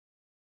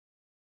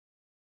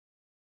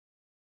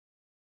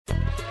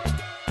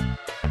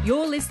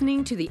You're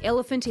listening to the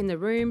Elephant in the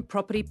Room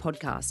Property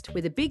Podcast,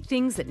 where the big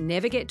things that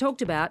never get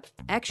talked about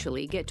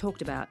actually get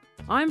talked about.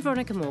 I'm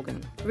Veronica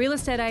Morgan, real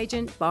estate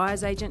agent,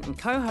 buyer's agent and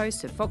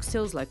co-host of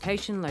Foxtel's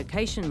Location,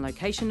 Location,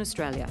 Location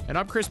Australia. And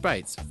I'm Chris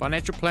Bates,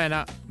 financial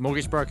planner,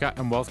 mortgage broker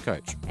and wealth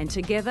coach. And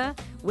together,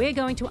 we're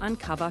going to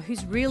uncover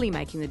who's really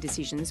making the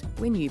decisions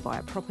when you buy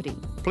a property.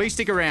 Please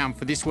stick around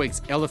for this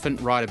week's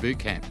Elephant Rider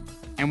Bootcamp.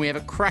 And we have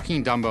a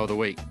cracking Dumbo of the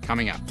Week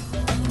coming up.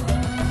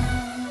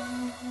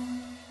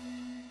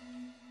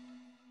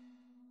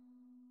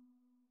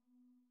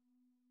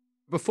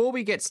 Before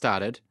we get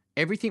started,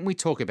 everything we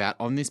talk about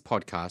on this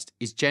podcast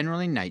is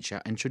general in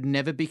nature and should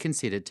never be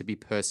considered to be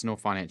personal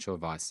financial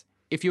advice.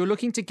 If you're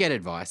looking to get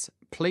advice,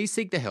 please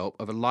seek the help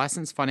of a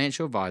licensed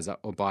financial advisor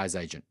or buyer's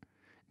agent.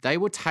 They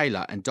will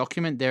tailor and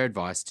document their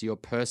advice to your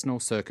personal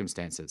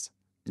circumstances.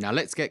 Now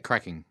let's get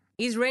cracking.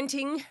 Is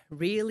renting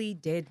really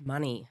dead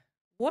money?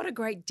 What a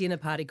great dinner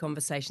party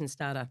conversation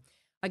starter.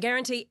 I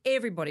guarantee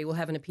everybody will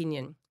have an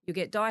opinion. You'll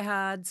get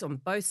diehards on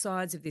both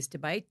sides of this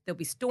debate. There'll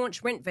be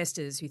staunch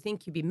rent-vesters who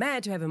think you'd be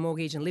mad to have a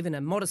mortgage and live in a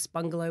modest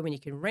bungalow when you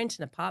can rent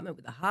an apartment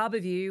with a harbour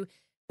view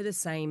for the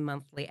same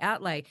monthly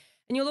outlay.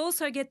 And you'll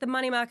also get the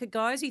money market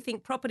guys who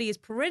think property is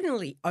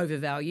perennially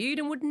overvalued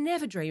and would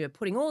never dream of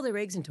putting all their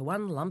eggs into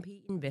one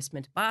lumpy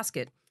investment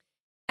basket.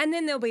 And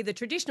then there'll be the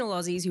traditional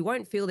Aussies who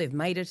won't feel they've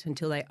made it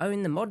until they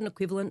own the modern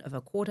equivalent of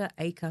a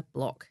quarter-acre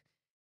block.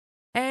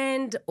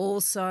 And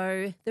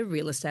also the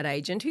real estate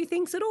agent who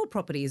thinks that all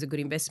property is a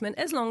good investment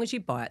as long as you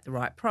buy at the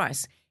right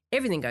price.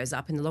 Everything goes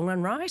up in the long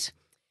run, right?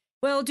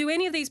 Well, do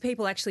any of these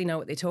people actually know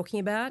what they're talking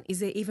about? Is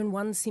there even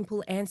one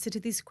simple answer to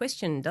this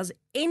question? Does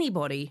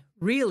anybody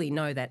really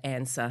know that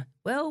answer?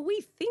 Well,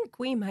 we think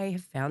we may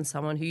have found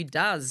someone who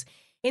does.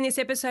 In this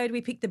episode,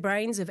 we pick the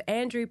brains of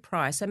Andrew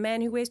Price, a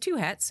man who wears two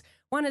hats,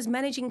 one as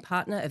managing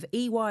partner of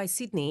EY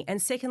Sydney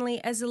and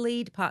secondly as the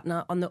lead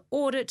partner on the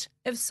audit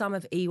of some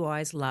of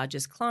EY's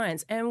largest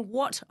clients. And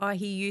what, I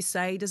hear you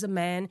say, does a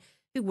man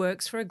who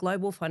works for a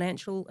global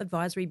financial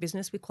advisory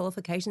business with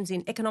qualifications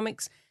in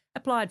economics,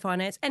 applied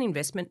finance and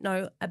investment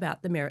know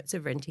about the merits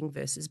of renting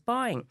versus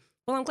buying?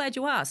 Well, I'm glad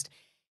you asked.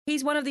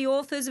 He's one of the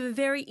authors of a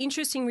very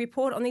interesting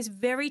report on this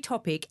very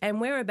topic, and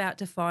we're about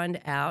to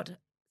find out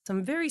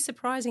some very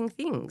surprising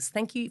things.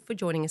 Thank you for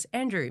joining us,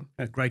 Andrew.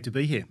 Great to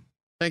be here.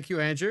 Thank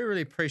you, Andrew.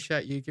 Really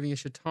appreciate you giving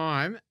us your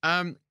time.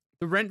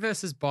 The rent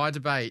versus buy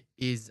debate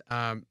is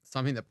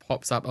something that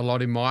pops up a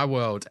lot in my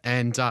world,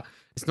 and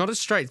it's not as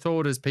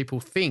straightforward as people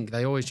think.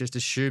 They always just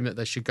assume that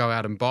they should go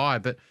out and buy.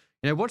 But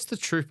what's the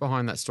truth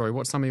behind that story?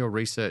 What's some of your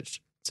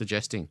research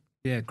suggesting?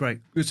 Yeah, great.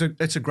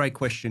 That's a great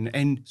question.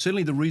 And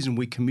certainly the reason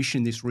we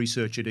commissioned this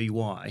research at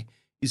EY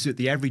is that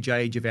the average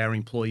age of our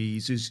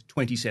employees is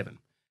 27.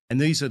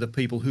 And these are the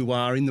people who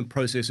are in the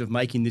process of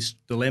making this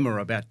dilemma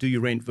about do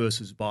you rent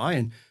versus buy.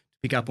 And to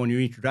pick up on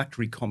your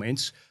introductory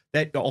comments,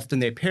 that often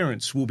their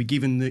parents will be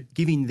giving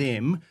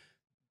them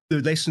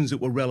the lessons that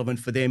were relevant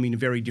for them in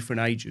very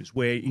different ages,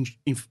 where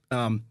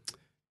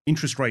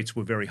interest rates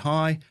were very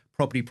high,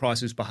 property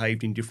prices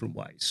behaved in different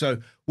ways. So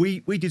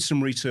we did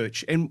some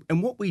research, and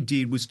what we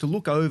did was to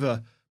look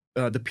over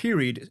the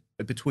period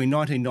between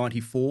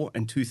 1994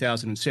 and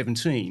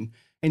 2017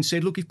 and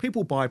said, look, if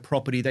people buy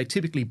property, they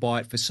typically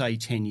buy it for, say,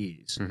 10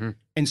 years. Mm-hmm.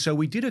 And so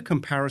we did a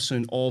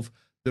comparison of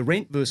the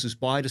rent versus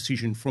buy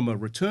decision from a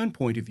return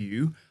point of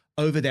view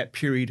over that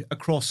period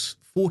across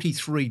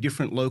 43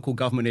 different local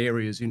government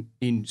areas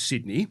in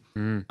Sydney,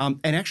 and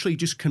actually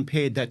just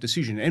compared that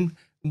decision. And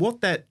what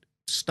that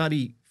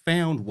study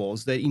found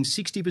was that in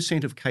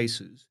 60% of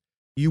cases,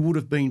 you would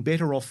have been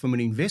better off from an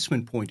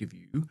investment point of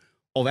view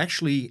of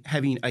actually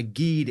having a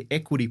geared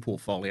equity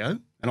portfolio,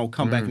 and I'll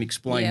come back and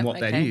explain what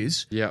that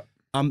is,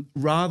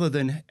 rather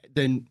than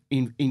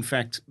in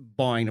fact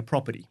buying a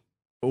property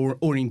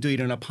or indeed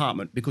an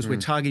apartment, because we're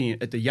targeting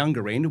it at the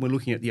younger end and we're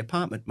looking at the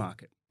apartment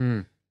market.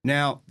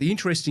 Now, the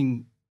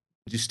interesting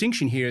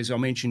distinction here, as I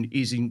mentioned,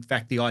 is in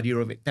fact the idea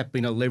of that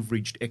being a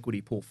leveraged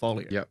equity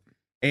portfolio. Yep.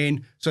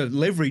 And so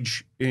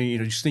leverage,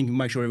 just thinking,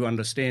 make sure everyone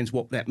understands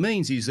what that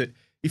means, is that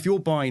if you're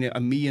buying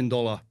 $1 million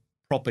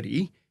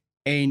property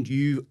and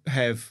you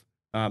have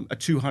a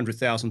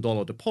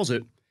 $200,000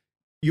 deposit,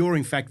 you're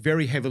in fact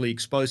very heavily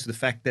exposed to the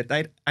fact that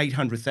that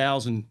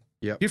 $800,000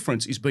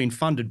 difference is being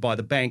funded by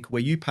the bank,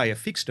 where you pay a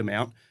fixed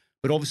amount.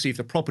 But obviously, if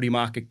the property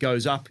market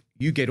goes up,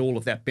 you get all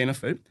of that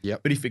benefit.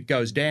 Yep. But if it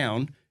goes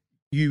down,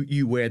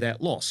 you wear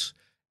that loss.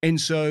 And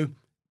so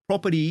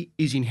property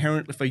is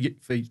inherently,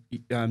 for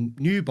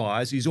new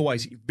buyers, is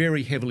always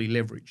very heavily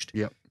leveraged.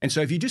 Yep. And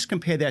so if you just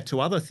compare that to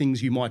other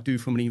things you might do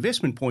from an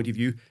investment point of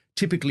view,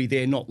 typically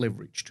they're not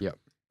leveraged. Yep.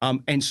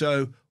 And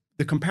so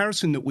the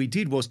comparison that we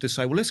did was to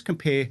say, well, let's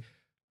compare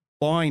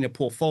buying a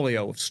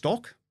portfolio of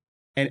stock.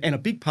 And a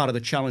big part of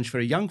the challenge for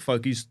young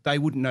folk is they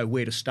wouldn't know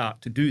where to start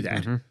to do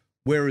that. Mm-hmm.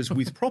 Whereas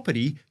with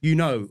property, you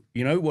know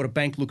what a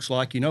bank looks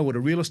like, what a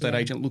real estate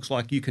agent looks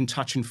like, you can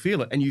touch and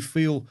feel it, and you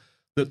feel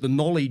that the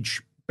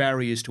knowledge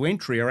barriers to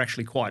entry are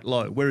actually quite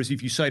low. Whereas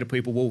if you say to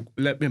people, well,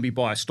 let me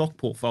buy a stock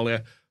portfolio,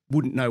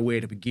 wouldn't know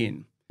where to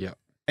begin. Yeah.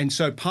 And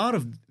so part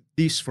of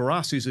this for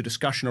us is a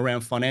discussion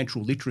around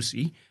financial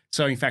literacy.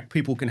 So in fact,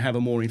 people can have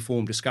a more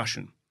informed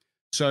discussion.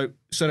 So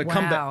to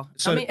come back,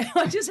 I mean,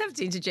 I just have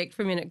to interject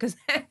for a minute because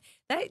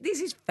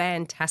this is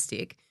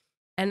fantastic.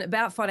 And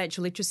about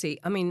financial literacy,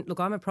 I mean, look,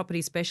 I'm a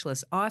property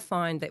specialist. I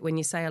find that when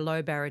you say a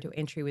low barrier to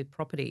entry with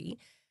property,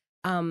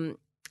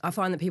 I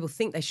find that people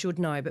think they should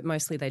know, but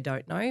mostly they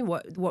don't know.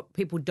 What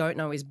people don't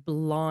know is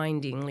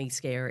blindingly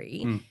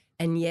scary.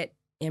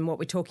 And what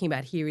we're talking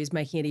about here is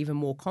making it even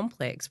more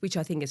complex, which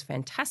I think is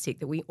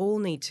fantastic, that we all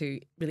need to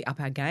really up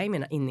our game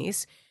in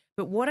this.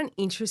 But what an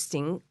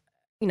interesting,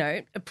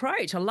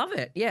 approach. I love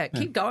it. Yeah,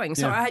 keep going.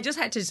 So I just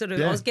had to sort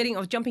of, I was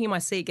jumping in my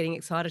seat, getting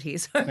excited here.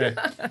 So.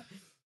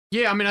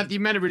 Yeah, I mean, you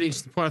made a really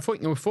interesting point. I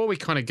thought before we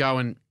kind of go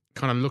and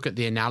kind of look at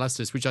the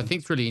analysis, which I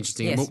think is really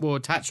interesting, Yes. we'll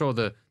attach all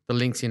the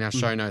links in our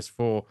show notes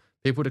for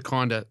people to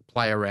kind of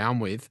play around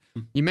with.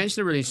 You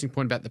mentioned a really interesting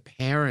point about the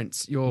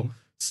parents. Your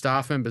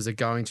staff members are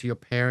going to the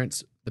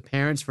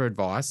parents for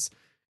advice.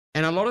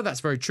 And a lot of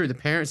that's very true. The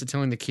parents are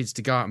telling the kids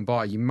to go out and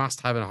buy. You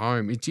must have a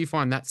home. Do you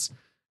find that's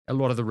a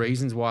lot of the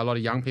reasons why a lot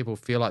of young people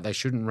feel like they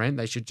shouldn't rent,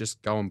 they should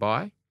just go and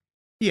buy?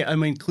 Yeah, I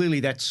mean, clearly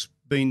that's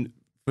been,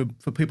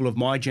 for people of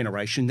my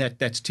generation,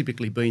 that's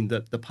typically been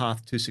the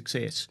path to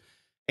success.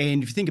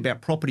 And if you think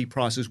about property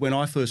prices, when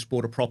I first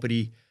bought a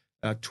property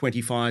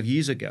 25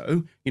 years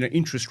ago,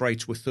 interest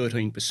rates were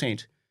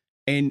 13%.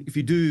 And if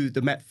you do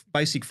the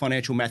basic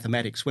financial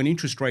mathematics, when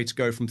interest rates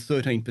go from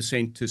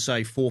 13% to,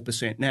 say,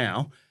 4%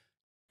 now,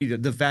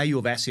 the value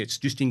of assets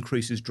just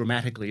increases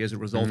dramatically as a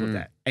result of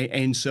that.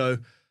 And so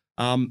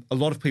a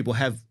lot of people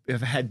have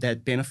had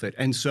that benefit.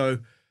 And so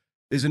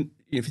if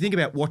you think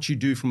about what you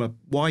do from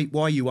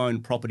why you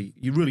own property,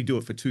 you really do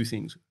it for two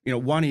things.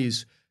 One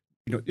is,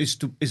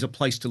 is a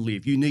place to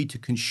live. You need to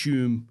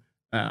consume,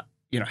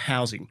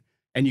 housing,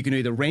 and you can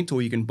either rent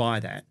or you can buy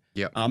that.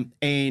 Yep.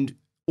 And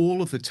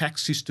all of the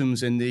tax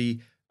systems and the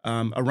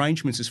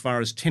arrangements as far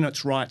as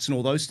tenants' rights and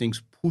all those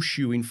things push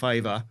you in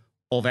favour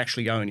of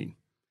actually owning.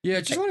 Yeah,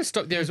 I just want to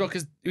stop there as well,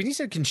 because when you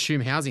said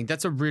consume housing,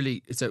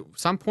 it's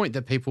some point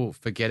that people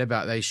forget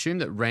about. They assume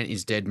that rent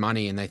is dead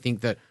money and they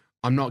think that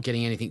I'm not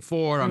getting anything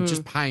for it, I'm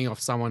just paying off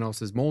someone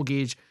else's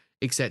mortgage,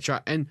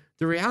 etc. And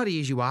the reality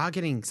is you are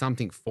getting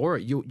something for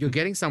it. You're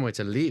getting somewhere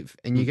to live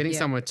and you're getting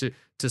somewhere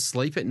to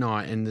sleep at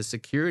night and the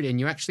security,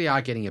 and you actually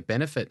are getting a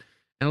benefit.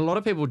 And a lot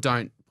of people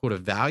don't put a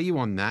value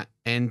on that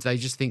and they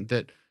just think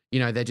that,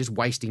 they're just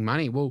wasting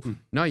money. Well,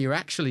 no, you're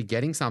actually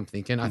getting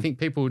something. And I think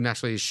people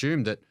naturally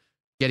assume that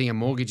getting a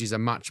mortgage is a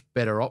much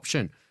better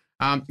option.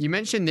 You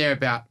mentioned there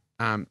about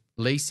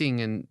leasing,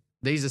 and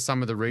these are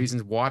some of the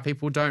reasons why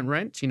people don't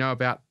rent,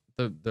 about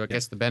I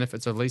guess the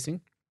benefits of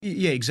leasing.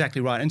 Yeah, exactly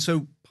right. And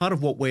so part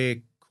of what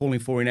we're calling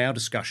for in our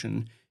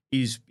discussion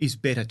is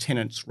better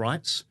tenants'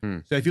 rights.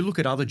 So if you look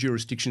at other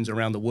jurisdictions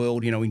around the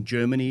world, in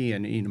Germany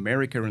and in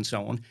America and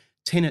so on,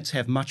 tenants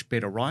have much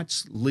better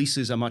rights.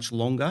 Leases are much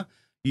longer.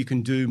 You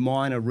can do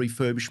minor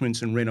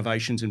refurbishments and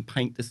renovations and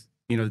paint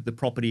the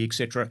property,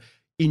 etc.,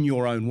 in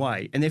your own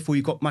way, and therefore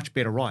you've got much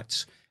better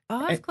rights.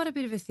 I've got a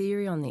bit of a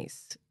theory on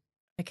this.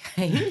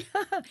 Okay,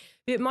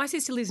 my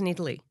sister lives in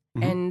Italy,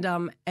 and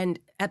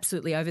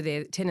absolutely over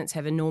there, tenants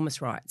have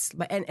enormous rights.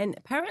 And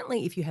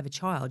apparently, if you have a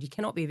child, you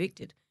cannot be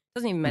evicted. It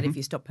doesn't even matter if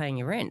you stop paying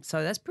your rent.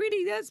 So that's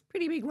pretty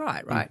big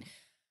right?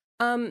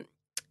 And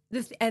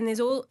there's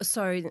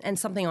also, and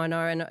something I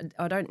know, and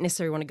I don't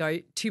necessarily want to go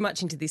too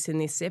much into this in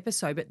this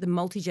episode, but the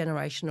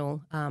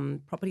multi-generational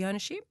property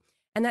ownership.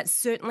 And that's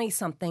certainly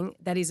something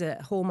that is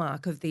a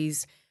hallmark of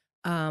these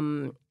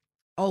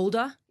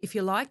older, if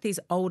you like, these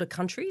older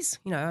countries,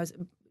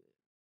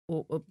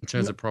 or in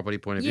terms of property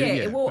point of view?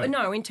 Yeah, well,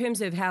 no, in terms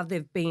of how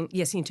they've been,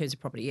 yes, in terms of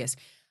property, yes.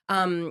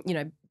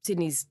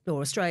 Sydney's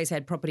or Australia's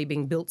had property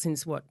being built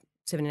since,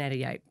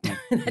 1788.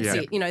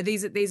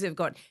 That's it. These have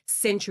got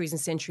centuries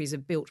and centuries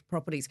of built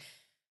properties.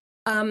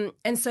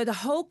 And so the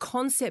whole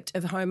concept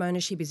of home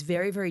ownership is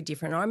very, very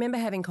different. I remember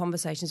having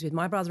conversations with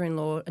my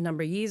brother-in-law a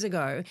number of years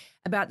ago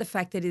about the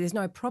fact that there's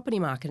no property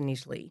market in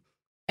Italy.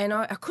 And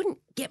I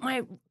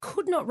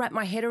could not wrap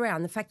my head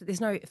around the fact that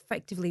there's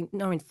effectively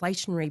no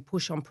inflationary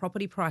push on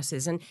property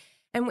prices. And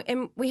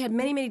we had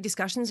many, many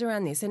discussions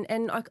around this.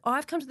 And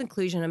I've come to the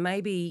conclusion, and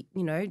maybe,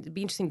 it'd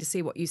be interesting to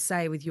see what you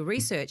say with your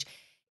research,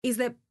 is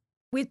that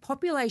with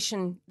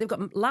population, they've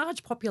got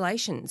large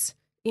populations,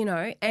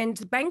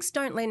 and banks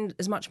don't lend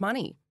as much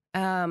money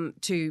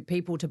to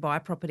people to buy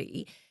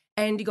property.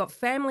 And you've got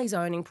families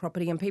owning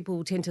property and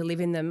people tend to live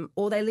in them,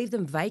 or they leave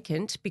them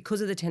vacant because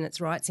of the tenants'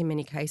 rights in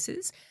many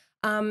cases.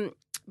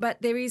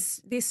 But there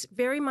is this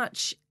very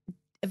much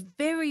a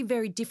very,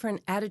 very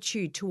different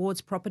attitude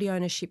towards property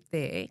ownership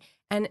there.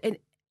 And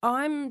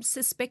I'm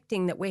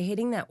suspecting that we're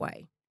heading that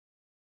way.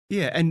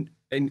 Yeah, and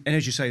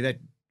as you say, that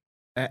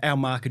our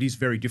market is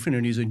very different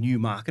and is a new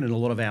market, and a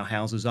lot of our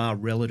houses are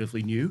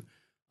relatively new.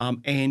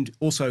 And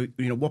also,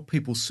 what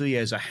people see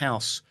as a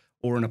house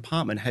or an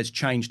apartment has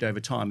changed over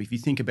time. If you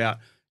think about,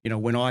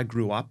 when I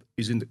grew up,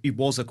 it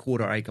was a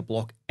quarter-acre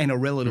block and a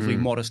relatively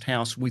modest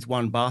house with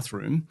one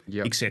bathroom,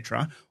 Yep.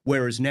 etc.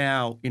 Whereas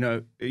now,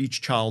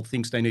 each child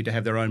thinks they need to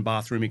have their own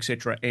bathroom,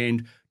 etc.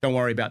 And don't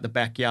worry about the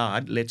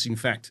backyard. Let's, in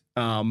fact,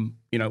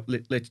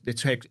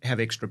 let's have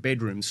extra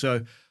bedrooms.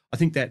 So I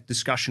think that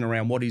discussion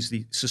around what is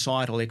the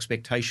societal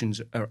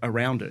expectations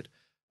around it,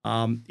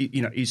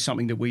 is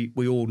something that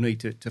we all need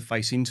to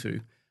face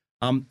into.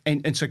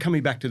 And so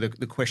coming back to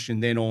the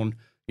question then on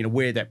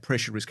where that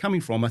pressure is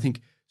coming from, I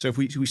think. So if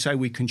we say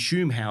we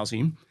consume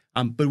housing,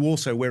 but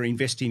also we're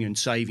investing and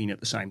saving at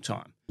the same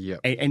time. Yep.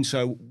 And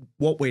so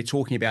what we're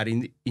talking about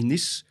in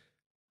this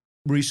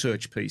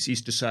research piece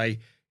is to say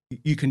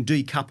you can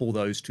decouple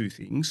those two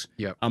things.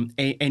 Yep. And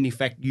in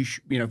fact,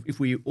 if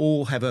we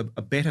all have a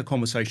better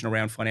conversation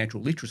around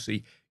financial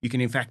literacy, you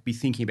can in fact be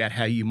thinking about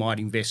how you might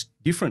invest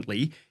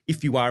differently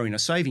if you are in a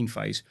saving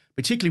phase,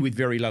 particularly with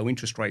very low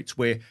interest rates,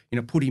 where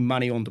putting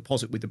money on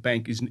deposit with the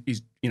bank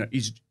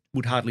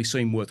would hardly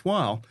seem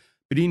worthwhile.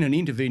 But in an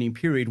intervening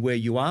period where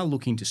you are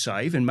looking to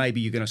save, and maybe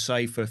you're going to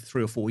save for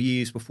 3 or 4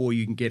 years before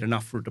you can get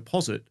enough for a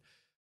deposit,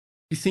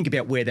 you think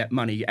about where that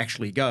money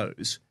actually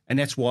goes. And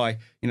that's why,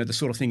 the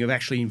sort of thing of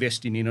actually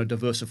investing in a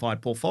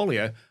diversified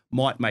portfolio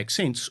might make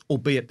sense,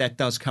 albeit that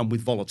does come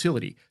with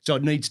volatility. So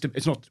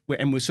it's not,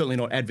 and we're certainly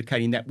not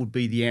advocating that would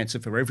be the answer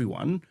for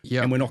everyone.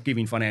 Yep. And we're not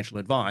giving financial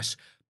advice.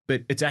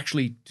 But it's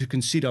actually to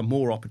consider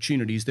more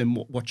opportunities than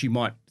what you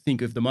might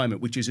think of the moment,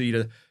 which is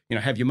either,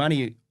 have your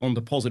money on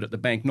deposit at the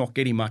bank, not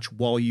getting much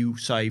while you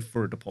save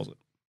for a deposit.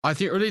 I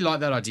really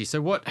like that idea.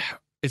 So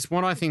it's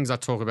one of the things I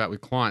talk about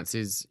with clients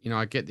is,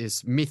 I get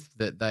this myth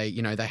that they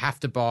have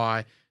to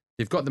buy,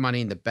 they've got the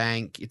money in the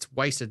bank, it's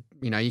wasted,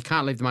 you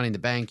can't leave the money in the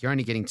bank, you're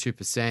only getting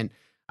 2%.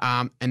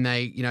 And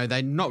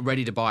they're not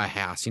ready to buy a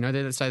house.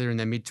 Let's say they're in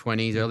their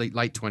mid-20s,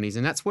 late 20s.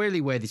 And that's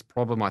really where this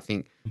problem, I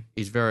think,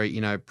 is very,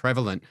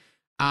 prevalent.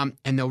 And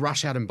they'll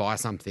rush out and buy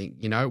something,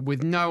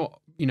 with no,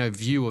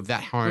 view of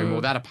that home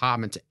or that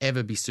apartment to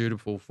ever be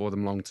suitable for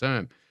them long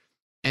term.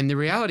 And the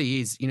reality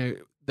is,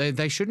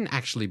 they shouldn't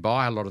actually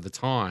buy a lot of the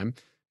time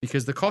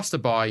because the cost to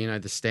buy,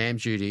 the stamp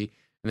duty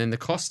and then the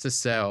cost to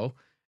sell.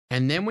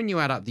 And then when you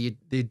add up the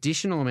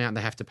additional amount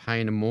they have to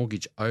pay in a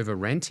mortgage over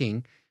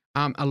renting,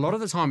 a lot of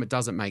the time it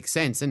doesn't make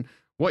sense. And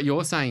what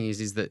you're saying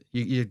is that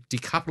you're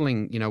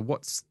decoupling,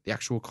 what's the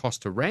actual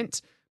cost to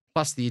rent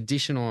plus the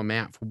additional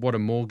amount for what a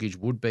mortgage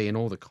would be and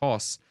all the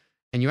costs,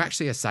 and you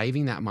actually are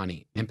saving that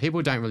money. And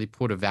people don't really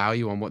put a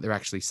value on what they're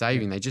actually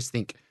saving. They just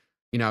think,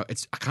 I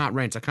can't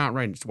rent,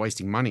 it's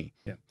wasting money.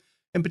 Yeah.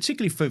 And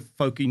particularly for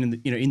folk in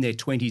their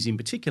 20s in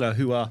particular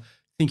who are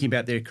thinking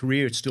about their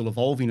career, it's still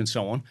evolving and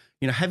so on,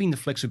 having the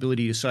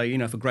flexibility to say,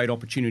 if a great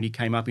opportunity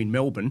came up in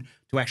Melbourne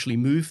to actually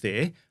move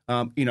there,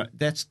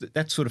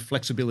 that sort of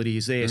flexibility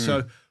is there.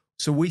 So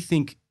we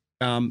think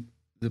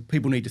that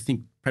people need to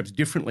think perhaps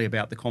differently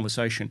about the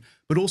conversation,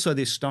 but also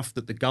there's stuff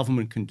that the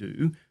government can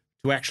do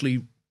to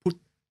actually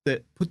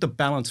put the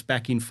balance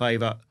back in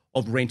favour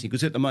of renting,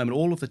 because at the moment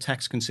all of the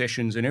tax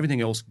concessions and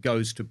everything else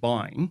goes to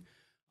buying.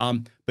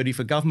 But if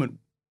a government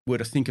were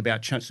to think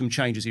about some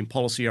changes in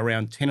policy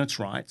around tenants'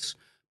 rights,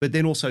 but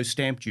then also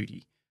stamp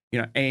duty,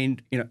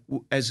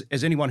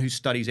 as anyone who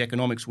studies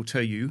economics will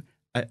tell you,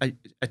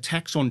 a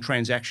tax on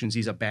transactions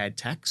is a bad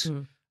tax.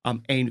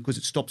 And because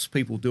it stops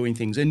people doing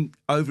things. And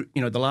over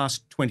the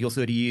last 20 or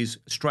 30 years,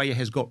 Australia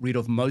has got rid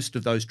of most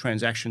of those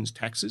transactions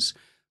taxes.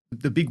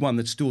 The big one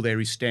that's still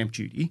there is stamp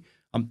duty.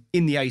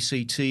 In the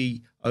ACT,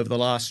 over the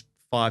last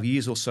 5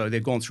 years or so,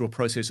 they've gone through a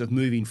process of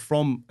moving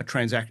from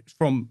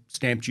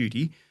stamp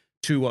duty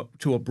to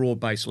a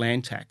broad-based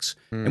land tax.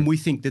 And we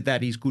think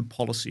that is good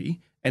policy.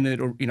 And that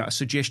a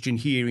suggestion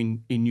here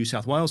in New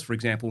South Wales, for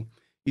example,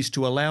 is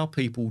to allow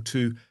people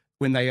to,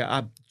 when they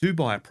do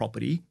buy a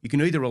property, you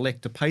can either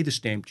elect to pay the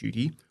stamp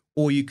duty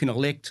or you can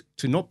elect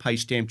to not pay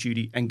stamp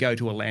duty and go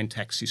to a land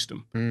tax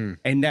system.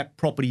 And that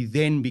property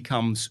then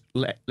becomes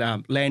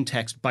land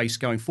tax based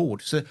going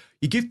forward. So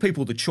you give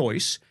people the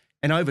choice,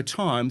 and over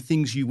time,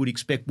 things you would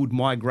expect would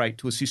migrate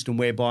to a system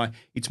whereby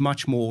it's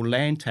much more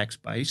land tax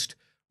based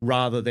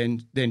rather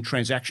than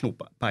transactional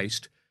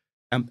based.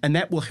 And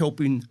that will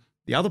help in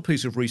the other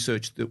piece of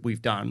research that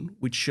we've done,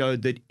 which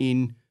showed that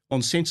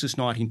on census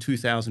night in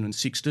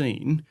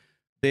 2016,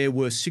 there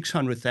were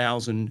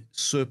 600,000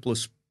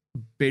 surplus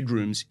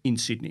bedrooms in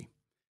Sydney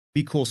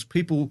because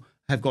people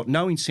have got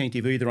no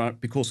incentive either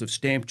because of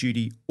stamp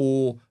duty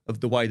or of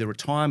the way the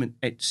retirement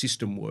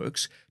system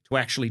works to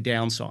actually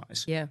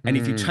downsize. Yeah. And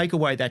if you take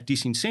away that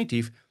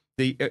disincentive,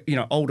 the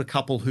older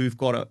couple who've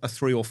got a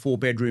 3 or 4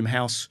 bedroom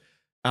house,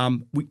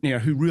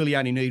 who really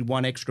only need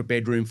one extra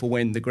bedroom for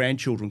when the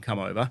grandchildren come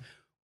over,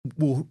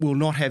 will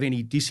not have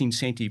any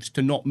disincentives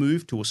to not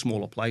move to a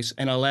smaller place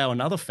and allow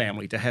another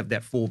family to have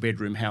that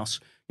 4-bedroom house,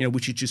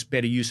 which is just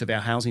better use of our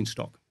housing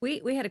stock.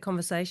 We had a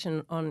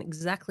conversation on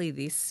exactly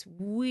this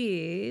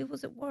with,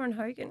 was it Warren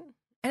Hogan?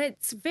 And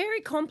it's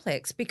very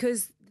complex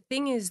because the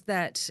thing is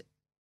that,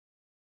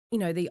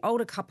 the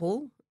older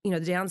couple, the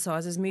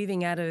downsizers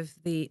moving out of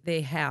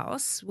their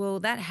house, well,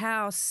 that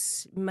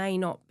house may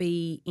not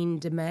be in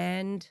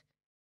demand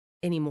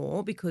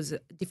anymore because a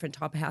different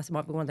type of house, it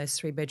might be one of those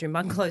 3-bedroom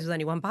bungalows with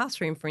only one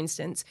bathroom, for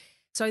instance.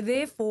 So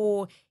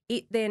therefore,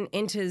 it then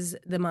enters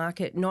the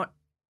market not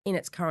in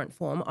its current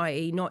form,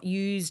 i.e. not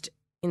used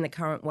in the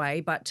current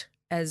way, but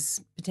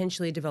as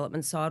potentially a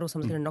development site or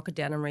someone's going to knock it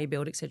down and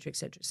rebuild, et cetera, et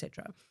cetera, et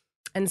cetera.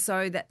 And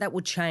so that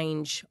will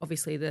change,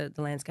 obviously, the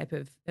landscape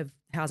of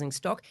housing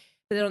stock.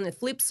 But then on the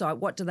flip side,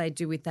 what do they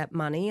do with that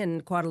money?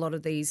 And quite a lot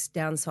of these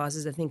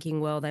downsizers are thinking,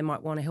 well, they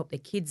might want to help their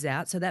kids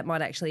out. So that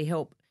might actually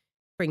help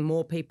bring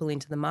more people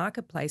into the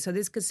marketplace. So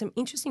there's some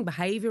interesting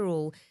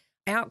behavioural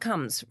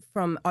outcomes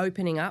from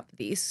opening up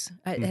this.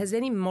 Has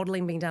any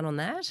modelling been done on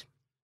that?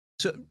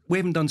 So we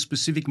haven't done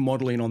specific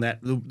modelling on that.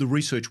 The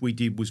research we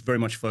did was very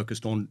much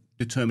focused on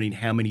determining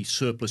how many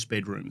surplus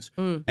bedrooms.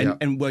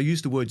 And we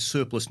used the word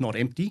surplus, not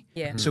empty.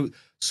 Yeah. So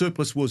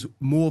surplus was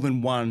more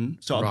than one,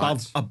 so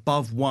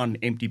above one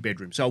empty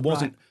bedroom. So it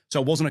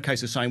wasn't a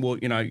case of saying, well,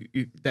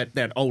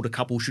 that older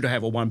couple should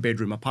have a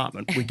 1-bedroom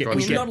apartment. You're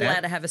not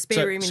allowed to have a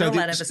spare room. You're not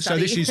allowed to have a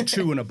study. So this is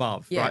 2 and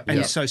above, right?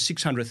 And so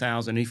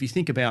 600,000. If you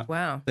think about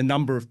the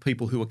number of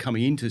people who are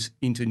coming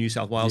into New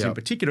South Wales in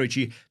particular each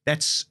year,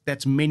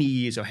 that's many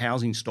years of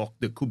housing stock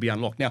that could be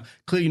unlocked. Now,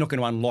 clearly you're not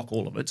going to unlock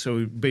all of it,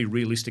 so be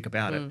realistic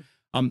about it.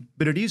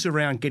 But it is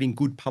around getting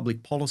good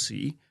public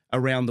policy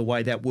around the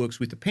way that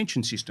works with the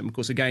pension system.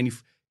 Because again,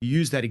 if you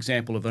use that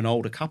example of an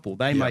older couple,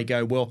 they may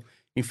go, well,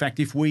 in fact,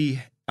 if we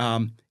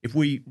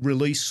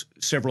release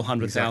several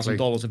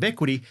 $100,000 of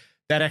equity,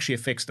 that actually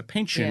affects the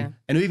pension. Yeah.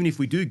 And even if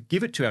we do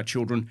give it to our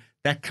children,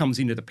 that comes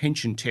into the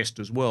pension test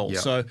as well. Yeah.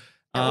 So,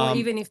 or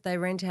even if they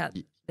rent out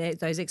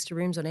those extra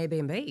rooms on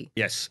Airbnb.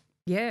 Yes.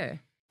 Yeah.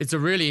 It's a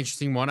really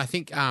interesting one. I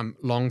think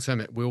long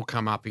term it will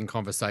come up in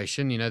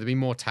conversation. There'll be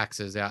more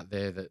taxes out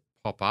there that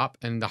pop up,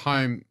 and the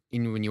home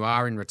when you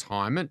are in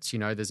retirement,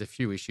 there's a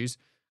few issues.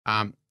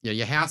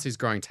 Your house is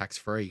growing tax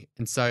free,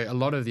 and so a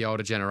lot of the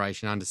older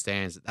generation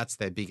understands that that's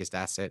their biggest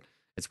asset.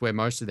 It's where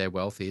most of their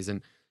wealth is,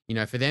 and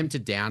for them to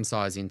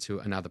downsize into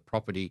another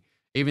property,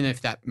 even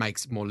if that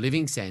makes more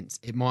living sense,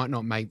 it might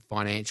not make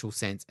financial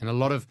sense. And a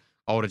lot of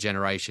older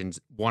generations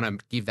want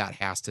to give that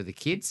house to the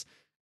kids,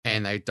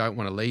 and they don't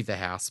want to leave the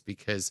house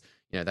because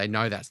they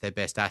know that's their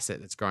best asset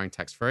that's growing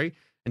tax free.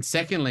 And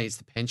secondly, it's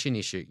the pension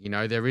issue.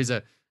 There is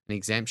an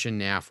exemption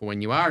now for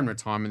when you are in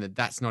retirement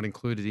that's not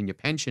included in your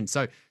pension.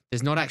 So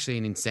there's not actually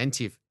an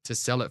incentive to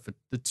sell it for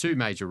the two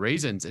major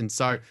reasons. And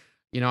so,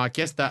 I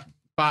guess that,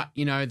 but,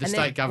 the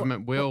state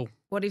government will.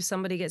 What if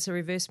somebody gets a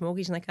reverse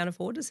mortgage and they can't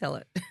afford to sell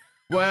it?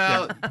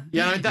 Well,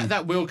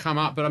 that will come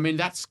up. But, I mean,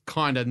 that's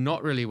kind of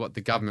not really what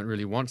the government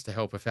really wants to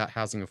help about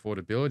housing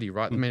affordability,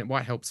 right? I mean, it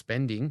might help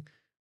spending,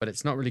 but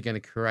it's not really going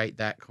to create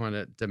that kind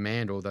of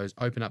demand or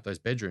open up those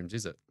bedrooms,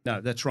 is it? No,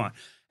 that's right.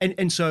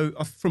 And so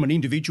from an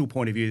individual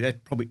point of view,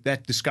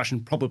 that discussion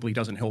probably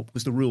doesn't help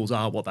because the rules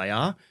are what they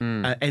are,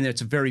 and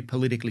it's a very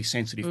politically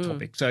sensitive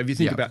topic. So if you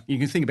think you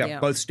can think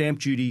about both stamp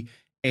duty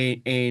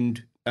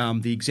and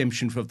the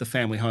exemption of the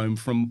family home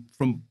from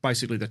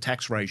basically the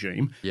tax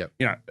regime. Yep.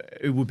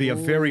 It would be a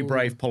very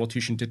brave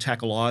politician to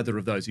tackle either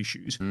of those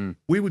issues.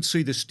 We would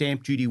see the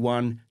stamp duty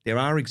one. There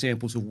are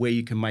examples of where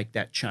you can make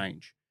that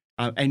change.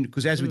 And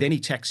because as with any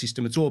tax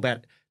system, it's all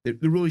about the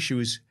real issue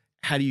is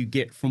how do you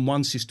get from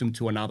one system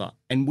to another?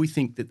 And we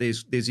think that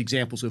there's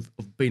examples of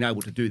being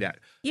able to do that.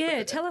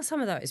 Yeah, tell us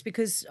some of those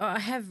because I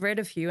have read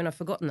a few and I've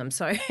forgotten them.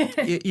 So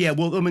yeah,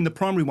 well, I mean, the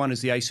primary one is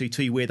the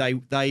ACT where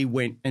they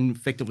went and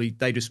effectively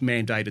they just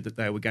mandated that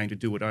they were going to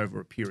do it over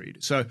a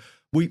period. So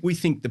we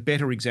think the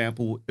better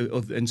example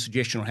and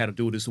suggestion on how to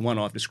do it is the one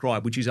I've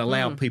described, which is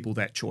allow people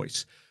that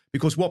choice.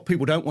 Because what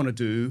people don't want to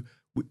do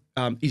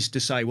is to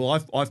say, well,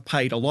 I've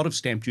paid a lot of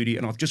stamp duty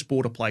and I've just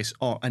bought a place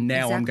and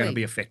now I'm going to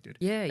be affected.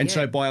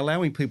 So by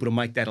allowing people to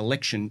make that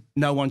election,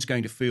 no one's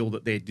going to feel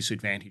that they're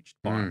disadvantaged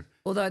by it.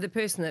 Although the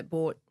person that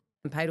bought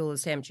and paid all the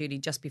stamp duty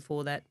just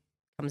before that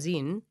comes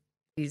in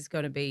is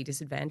going to be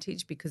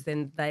disadvantaged because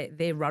then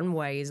their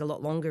runway is a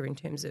lot longer in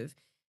terms of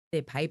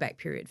their payback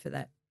period for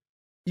that.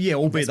 Yeah,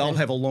 albeit they'll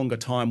have a longer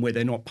time where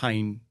they're not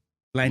paying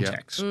land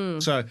tax.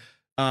 So,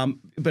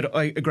 but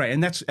I agree.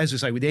 And that's, as I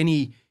say, with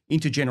any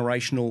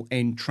intergenerational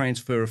and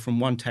transfer from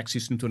one tax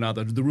system to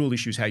another, the real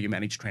issue is how you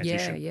manage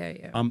transition.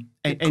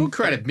 It could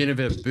create a bit of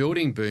a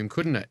building boom,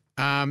 couldn't it?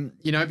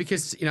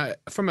 Because,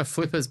 from a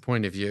flipper's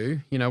point of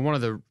view, one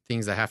of the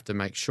things they have to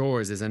make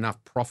sure is there's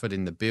enough profit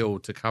in the bill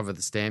to cover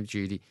the stamp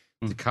duty,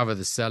 to cover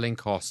the selling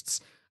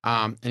costs.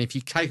 And if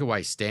you take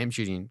away stamp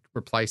duty and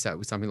replace that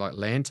with something like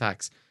land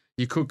tax,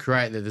 you could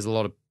create that there's a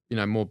lot of,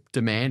 more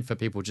demand for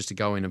people just to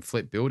go in and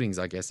flip buildings,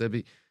 I guess. There'd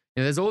be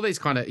there's all these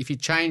kind of, if you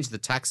change the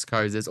tax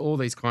codes, there's all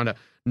these kind of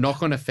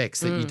knock-on effects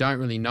that you don't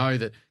really know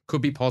that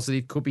could be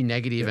positive, could be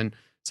negative. And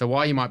so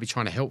while you might be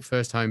trying to help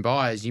first home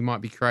buyers, you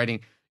might be creating,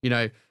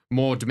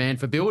 more demand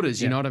for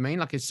builders. You know what I mean?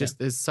 Like it's just,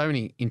 there's so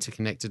many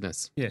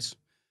interconnectedness. Yes.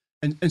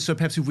 And so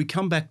perhaps if we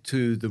come back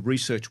to the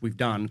research we've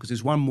done, because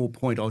there's one more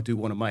point I do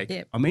want to make.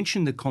 I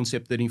mentioned the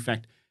concept that in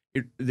fact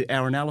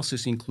our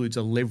analysis includes a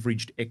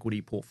leveraged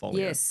equity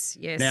portfolio. Yes.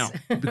 Now,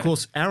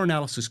 because our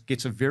analysis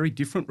gets a very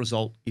different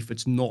result if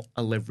it's not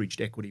a leveraged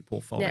equity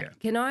portfolio. Now,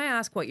 can I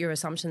ask what your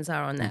assumptions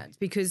are on that?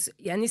 Because,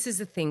 and this is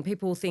the thing,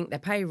 people think they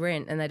pay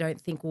rent and they don't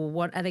think, well,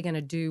 what are they going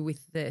to do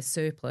with the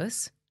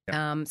surplus?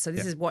 Yep. So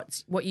this is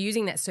what you're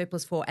using that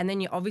surplus for. And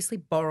then you're obviously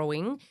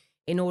borrowing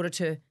in order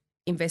to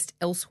invest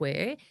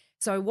elsewhere.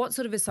 So what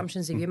sort of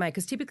assumptions have you made?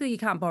 Because typically you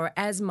can't borrow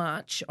as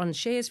much on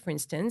shares, for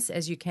instance,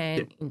 as you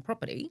can in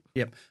property.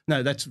 Yep.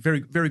 No, that's a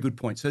very, very good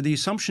point. So the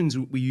assumptions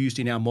we used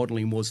in our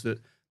modelling was that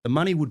the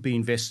money would be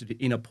invested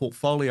in a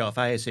portfolio of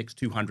ASX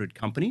 200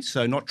 companies,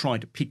 so not trying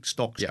to pick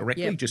stocks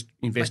directly, just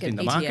invest like in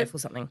the an market. ETF or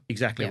something.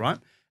 Exactly right.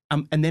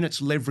 And then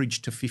it's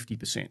leveraged to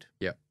 50%.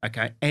 Yeah.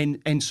 Okay.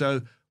 And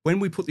so when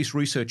we put this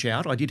research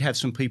out, I did have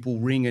some people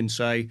ring and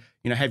say,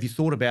 have you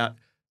thought about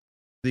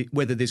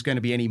whether there's going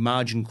to be any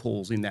margin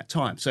calls in that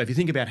time? So if you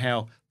think about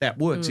how that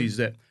works is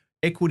that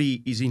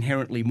equity is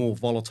inherently more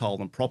volatile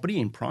than property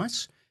in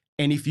price.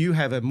 And if you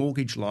have a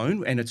mortgage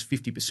loan and it's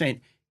 50%,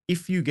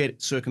 if you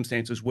get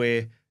circumstances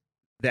where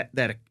that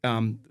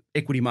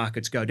equity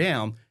markets go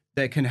down,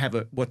 they can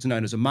have what's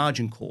known as a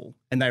margin call,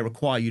 and they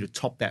require you to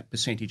top that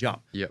percentage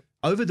up. Yep.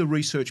 Over the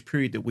research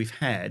period that we've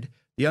had,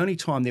 the only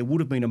time there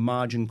would have been a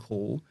margin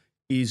call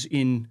is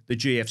in the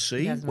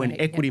GFC when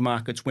equity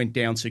markets went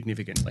down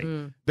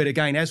significantly. But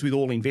again, as with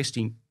all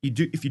investing,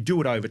 if you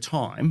do it over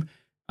time,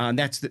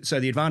 so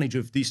the advantage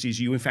of this is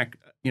you, in fact,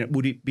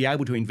 would be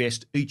able to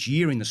invest each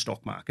year in the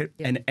stock market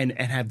and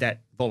have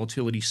that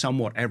volatility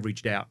somewhat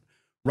averaged out,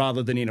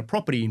 rather than in a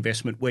property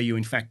investment where you,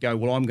 in fact, go,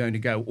 well, I'm going to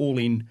go all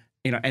in,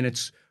 and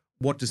it's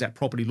what does that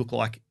property look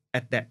like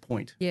at that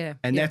point? Yeah.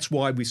 And that's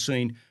why we've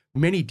seen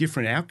many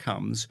different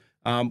outcomes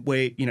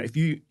where, if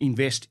you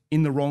invest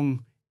in the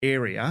wrong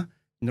area,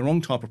 in the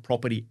wrong type of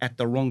property at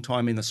the wrong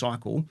time in the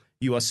cycle,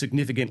 you are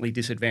significantly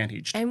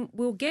disadvantaged. And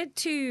we'll get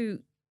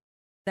to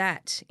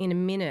that in a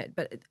minute,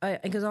 but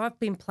because I've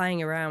been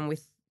playing around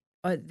with,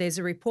 there's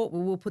a report,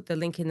 we'll put the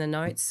link in the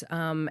notes,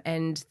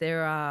 and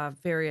there are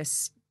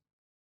various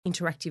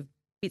interactive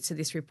bits of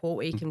this report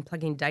where you can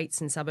plug in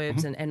dates and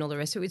suburbs and all the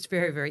rest of it. It's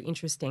very, very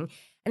interesting.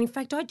 And in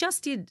fact, I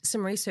just did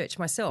some research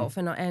myself,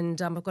 and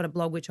I've got a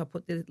blog which I'll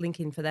put the link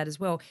in for that as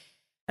well.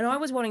 And I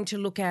was wanting to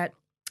look at,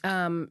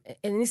 and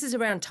this is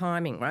around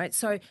timing, right?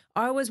 So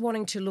I was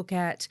wanting to look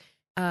at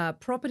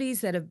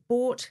properties that have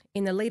bought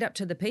in the lead up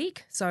to the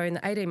peak, so in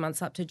the 18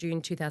 months up to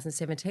June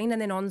 2017,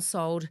 and then on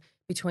sold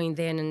between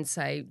then and,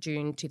 say,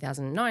 June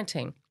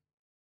 2019.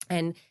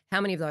 And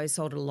how many of those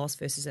sold at a loss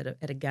versus at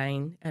a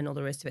gain and all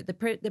the rest of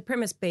it. The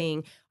premise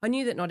being, I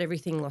knew that not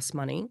everything lost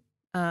money,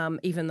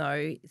 even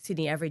though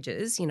Sydney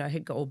averages,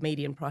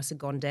 median price had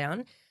gone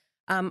down.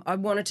 I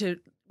wanted to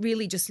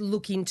really just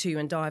look into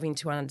and dive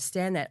into and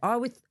understand that.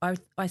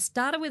 I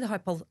started with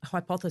a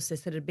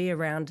hypothesis that it'd be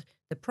around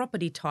the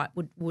property type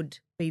would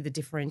be the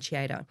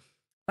differentiator.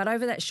 But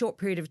over that short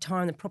period of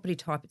time, the property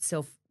type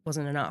itself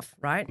wasn't enough,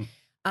 right?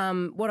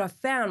 What I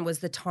found was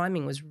the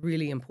timing was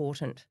really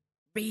important.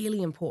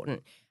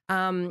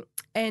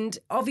 And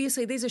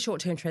obviously these are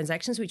short-term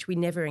transactions, which we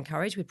never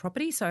encourage with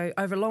property. So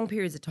over long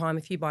periods of time,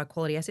 if you buy a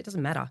quality asset, it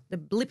doesn't matter. The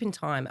blip in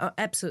time,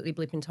 absolutely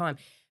blip in time.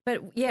 But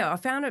yeah, I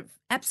found it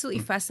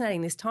absolutely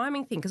fascinating, this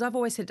timing thing, because I've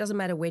always said it doesn't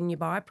matter when you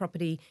buy a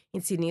property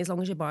in Sydney as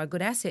long as you buy a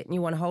good asset and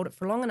you want to hold it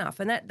for long enough.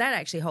 And that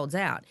actually holds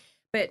out.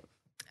 But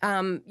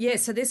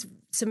so there's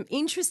some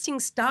interesting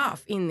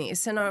stuff in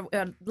this, and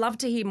I'd love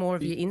to hear more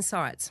of your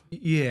insights.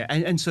 Yeah,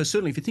 and so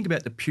certainly if you think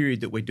about the period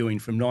that we're doing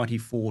from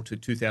 94 to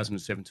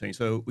 2017,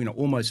 so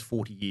almost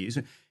 40 years,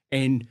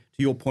 and to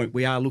your point,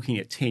 we are looking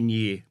at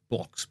 10-year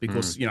blocks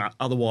because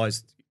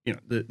otherwise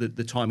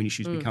the timing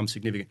issues become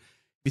significant.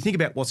 If you think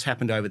about what's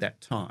happened over that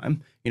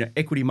time,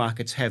 equity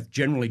markets have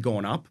generally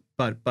gone up,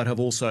 but have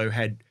also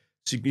had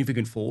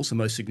significant falls, the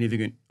most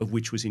significant of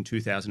which was in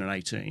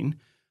 2018.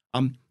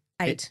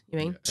 Eight, you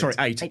mean? Sorry,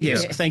 eight.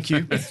 Yes, yeah. Thank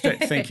you.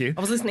 Thank you.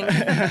 I was listening.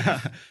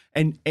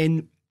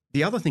 And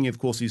the other thing, of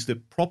course, is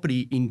that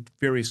property in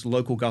various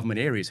local government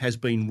areas has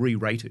been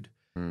re-rated.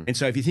 And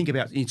so if you think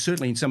about,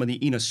 certainly in some of the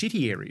inner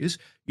city areas,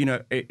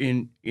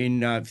 in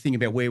thinking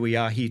about where we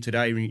are here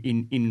today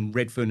in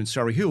Redfern and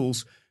Surrey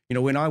Hills,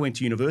 when I went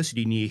to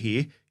university near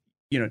here,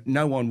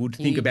 no one would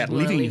think about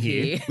living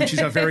here, which is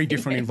a very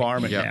different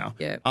environment now.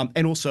 Yep.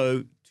 And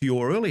also, to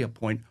your earlier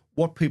point,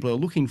 what people are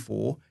looking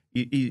for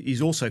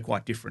is also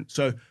quite different.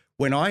 So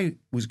when I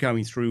was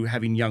going through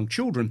having young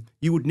children,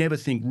 you would never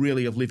think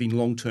really of living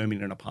long-term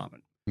in an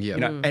apartment. Yeah.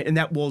 And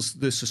that was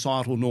the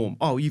societal norm.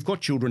 Oh, you've got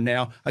children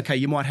now. Okay,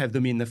 you might have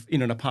them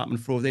in an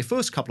apartment for their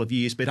first couple of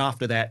years, but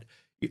after that,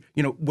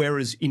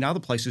 whereas in other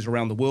places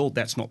around the world,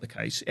 that's not the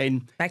case.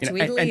 And back to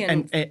Italy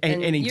and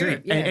indeed,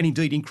 Europe, and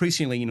indeed,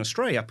 increasingly in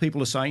Australia,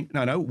 people are saying,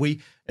 no,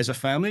 we as a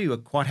family are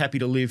quite happy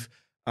to live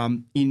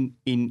in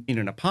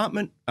an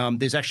apartment.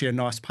 There's actually a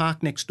nice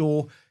park next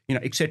door,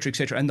 et cetera, et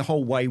cetera. And the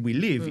whole way we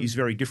live is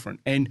very different.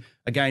 And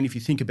again, if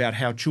you think about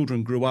how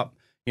children grew up,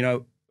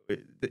 30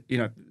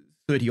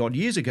 odd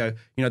years ago,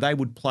 they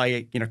would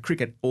play,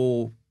 cricket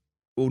or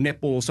or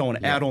netball or so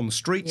on out on the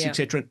streets, Yeah.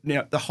 etc.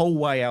 Now, the whole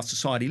way our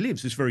society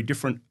lives is very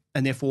different,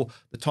 and therefore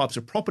the types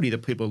of property that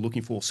people are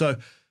looking for. So,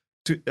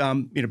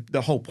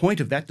 the whole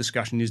point of that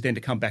discussion is then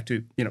to come back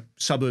to,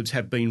 suburbs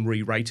have been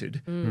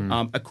re-rated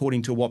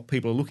according to what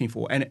people are looking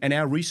for. And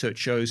our research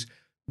shows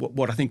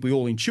what I think we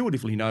all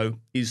intuitively know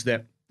is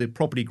that the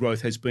property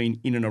growth has been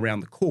in and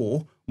around the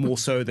core more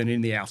so than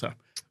in the outer.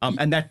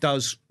 And that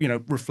does,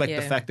 reflect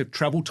the fact that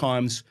travel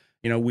times,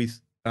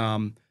 with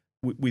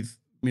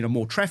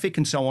more traffic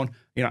and so on,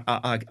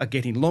 are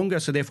getting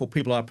longer. So therefore,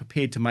 people are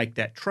prepared to make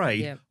that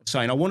trade,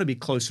 saying, "I want to be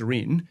closer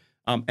in,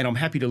 and I'm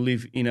happy to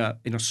live in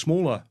a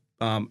smaller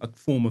a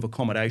form of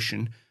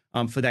accommodation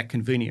for that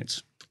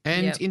convenience."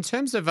 And in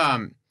terms of,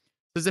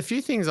 there's a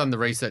few things on the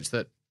research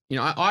that,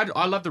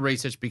 I love the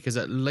research because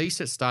at least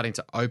it's starting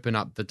to open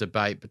up the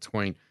debate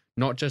between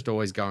not just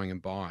always going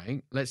and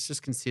buying. Let's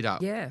just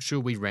consider,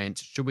 should we rent?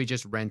 Should we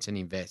just rent and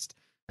invest?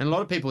 And a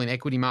lot of people in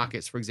equity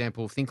markets, for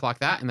example, think like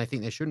that, and they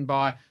think they shouldn't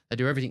buy. They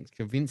do everything to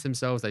convince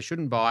themselves they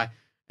shouldn't buy,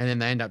 and then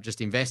they end up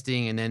just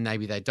investing, and then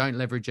maybe they don't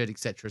leverage it,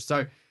 etc.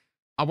 So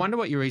I wonder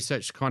what your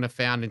research kind of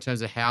found in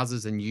terms of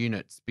houses and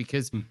units,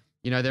 because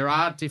there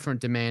are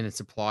different demand and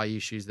supply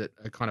issues that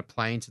are kind of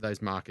play into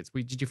those markets.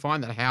 Did you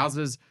find that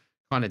houses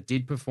kind of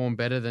did perform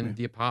better than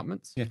the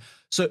apartments? Yeah.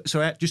 So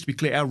just to be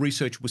clear, our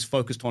research was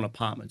focused on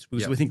apartments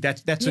because we think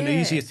that's an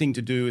easier thing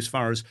to do as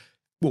far as,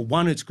 well,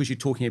 one, it's because you're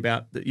talking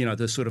about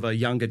the sort of a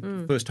younger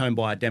first home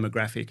buyer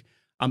demographic,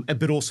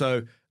 but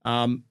also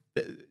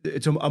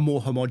it's a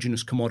more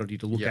homogenous commodity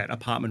to look at,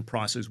 apartment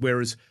prices.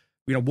 Whereas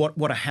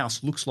what a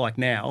house looks like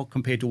now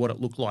compared to what it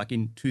looked like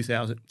in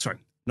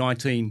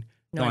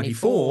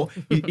 1994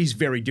 is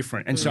very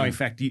different. And so in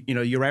fact,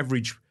 your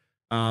average,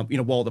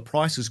 while the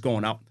price has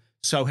gone up,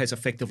 so has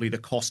effectively the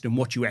cost and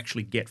what you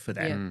actually get for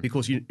that.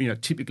 Because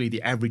typically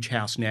the average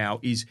house now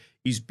is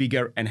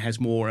bigger and has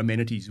more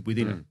amenities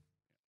within it.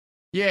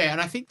 Yeah,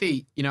 and I think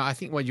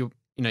what you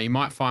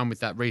might find with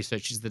that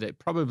research is that it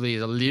probably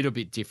is a little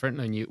bit different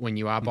when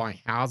you are buying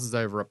houses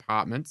over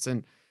apartments,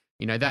 and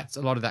that's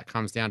a lot of that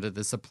comes down to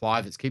the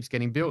supply that keeps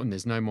getting built, and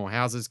there's no more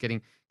houses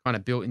getting kind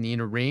of built in the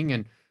inner ring.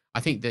 And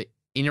I think the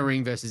inner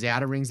ring versus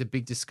outer ring is a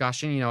big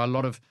discussion. A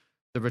lot of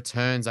the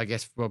returns, I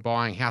guess, for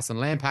buying house and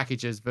land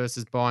packages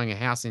versus buying a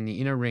house in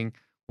the inner ring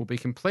will be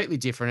completely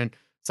different. And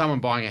someone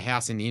buying a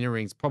house in the inner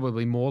ring is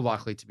probably more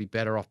likely to be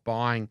better off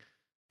buying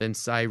than,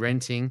 say,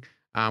 renting.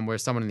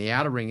 Whereas someone in the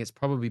outer ring, it's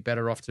probably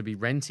better off to be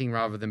renting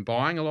rather than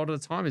buying a lot of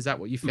the time. Is that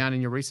what you found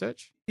in your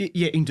research?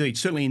 Yeah, indeed.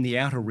 Certainly in the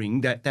outer ring,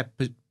 that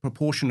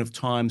proportion of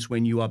times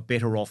when you are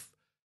better off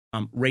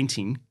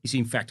renting is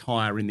in fact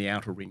higher in the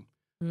outer ring.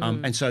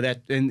 And so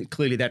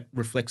clearly that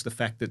reflects the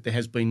fact that there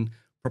has been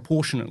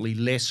proportionately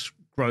less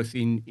growth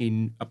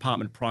in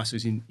apartment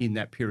prices in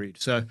that period.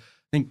 So I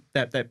think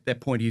that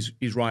point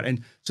is right.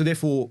 And so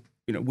therefore,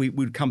 we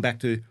would come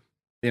back to,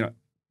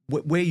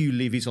 where you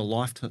live is a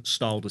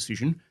lifestyle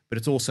decision, but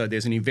it's also,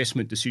 there's an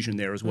investment decision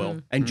there as well.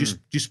 And just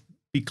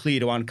be clear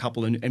to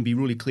uncouple and be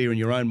really clear in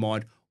your own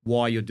mind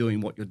why you're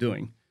doing what you're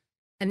doing.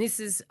 And this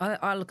is,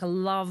 I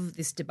love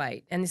this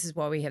debate, and this is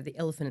why we have the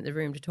elephant in the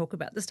room to talk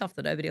about the stuff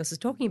that nobody else is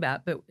talking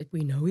about, but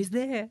we know is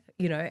there,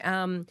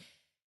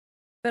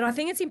 But I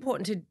think it's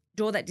important to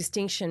draw that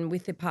distinction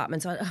with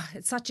apartments.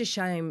 It's such a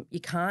shame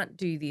you can't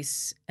do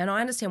this, and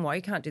I understand why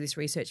you can't do this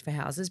research for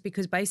houses,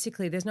 because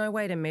basically there's no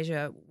way to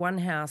measure one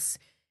house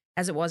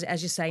as it was,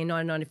 as you say, in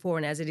 1994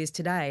 and as it is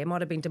today. It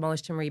might have been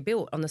demolished and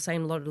rebuilt on the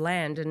same lot of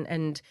land,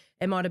 and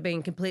it might have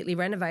been completely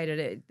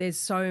renovated. There's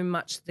so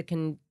much that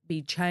can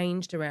be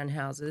changed around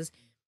houses,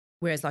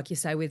 whereas, like you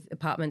say, with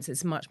apartments,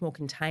 it's much more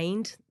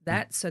contained,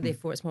 so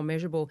therefore it's more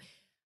measurable.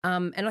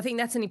 And I think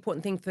that's an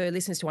important thing for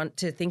listeners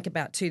to think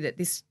about too, that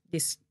this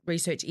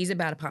research is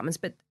about apartments,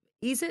 but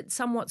is it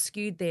somewhat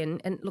skewed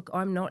then? And look,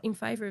 I'm not in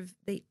favour of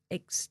the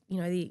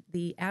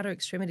outer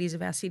extremities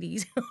of our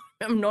cities.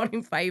 I'm not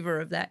in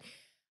favour of that.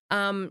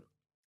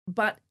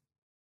 But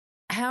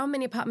how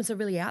many apartments are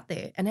really out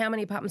there, and how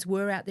many apartments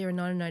were out there in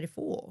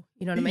 1984?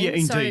 You know what I mean? Yeah,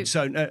 indeed.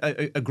 So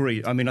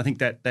agree. I mean, I think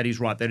that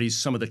is right. That is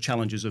some of the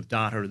challenges of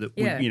data that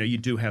you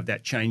do have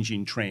that change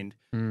in trend,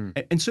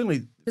 and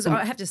certainly because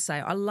I have to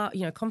say I love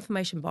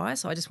confirmation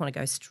bias. So I just want to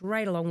go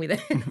straight along with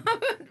it.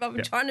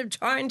 I'm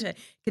trying to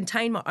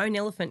contain my own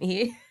elephant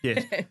here.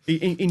 Yeah,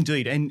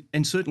 indeed,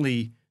 and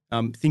certainly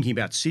thinking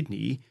about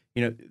Sydney.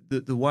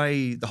 The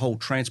way the whole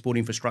transport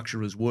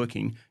infrastructure is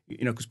working,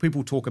 because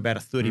people talk about a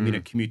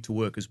 30-minute commute to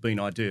work as being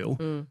ideal.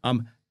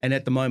 And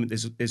at the moment,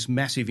 there's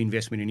massive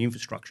investment in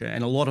infrastructure,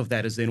 and a lot of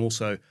that is then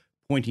also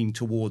pointing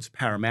towards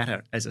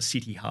Parramatta as a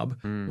city hub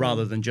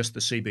rather than just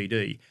the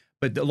CBD.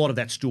 But a lot of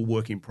that's still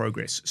work in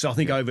progress. So I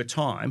think over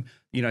time,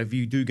 if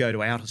you do go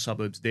to outer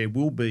suburbs, there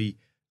will be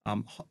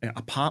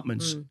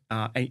apartments,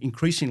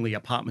 increasingly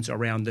apartments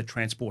around the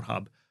transport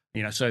hub.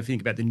 So if you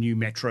think about the new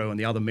metro and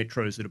the other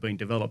metros that have been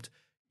developed,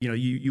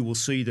 you will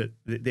see that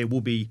there will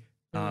be,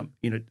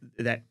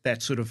 that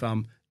sort of,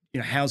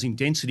 housing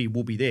density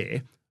will be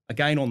there,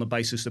 again, on the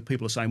basis that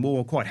people are saying, well,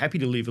 we're quite happy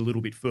to live a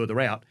little bit further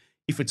out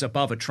if it's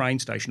above a train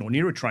station or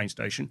near a train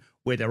station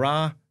where there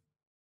are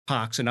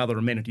parks and other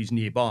amenities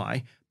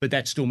nearby, but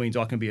that still means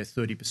I can be a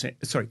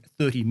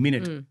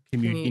 30-minute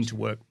commute into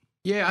work.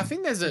 Yeah, I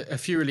think there's a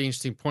few really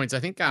interesting points. I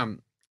think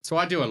so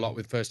I do a lot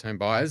with first home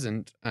buyers,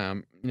 and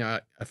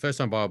a first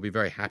home buyer will be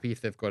very happy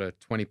if they've got a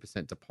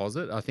 20%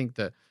 deposit. I think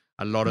that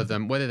a lot of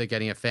them, whether they're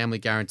getting a family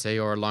guarantee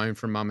or a loan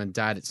from mum and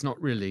dad, it's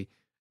not really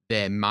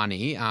their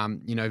money.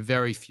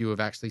 Very few have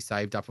actually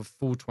saved up a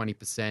full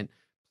 20%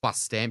 plus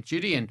stamp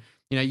duty. And,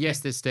 yes,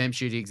 there's stamp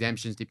duty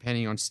exemptions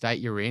depending on state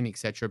you're in,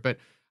 etc. But,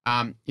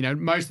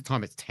 most of the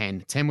time it's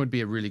 10. 10 would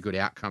be a really good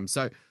outcome.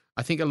 So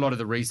I think a lot of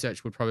the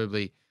research would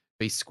probably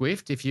be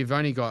squiffed. If you've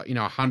only got,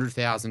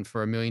 $100,000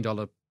 for $1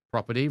 million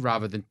property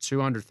rather than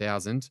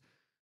 200,000,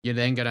 you're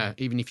then going to,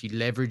 even if you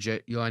leverage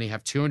it, you'll only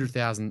have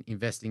 200,000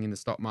 investing in the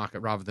stock market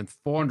rather than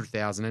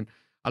 400,000. And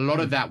a lot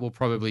of that will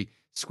probably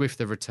squiff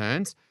the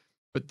returns.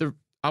 But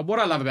what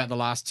I love about the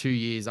last 2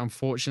 years,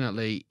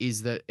 unfortunately,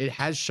 is that it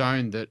has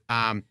shown that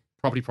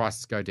property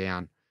prices go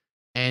down.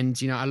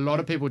 And, a lot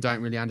of people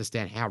don't really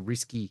understand how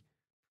risky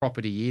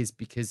property is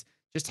because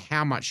just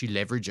how much you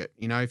leverage it.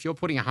 If you're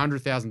putting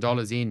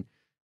 $100,000 in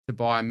to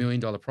buy $1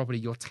 million property,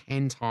 you're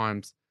 10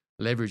 times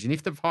leverage. And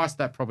if the price of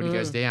that property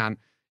goes down,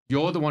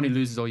 you're the one who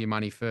loses all your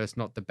money first,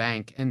 not the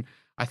bank. And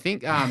I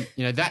think,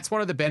 that's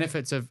one of the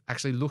benefits of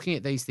actually looking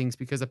at these things,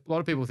 because a lot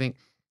of people think,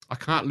 I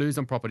can't lose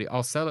on property.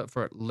 I'll sell it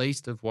for at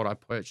least of what I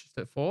purchased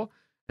it for.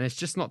 And it's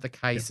just not the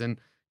case. Yeah. And,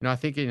 I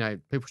think,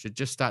 people should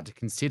just start to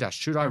consider,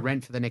 should I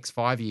rent for the next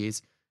 5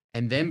 years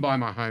and then buy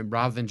my home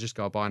rather than just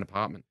go buy an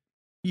apartment?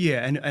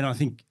 Yeah, and I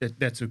think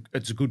that's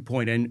a good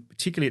point. And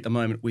particularly at the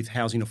moment with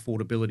housing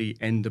affordability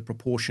and the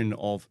proportion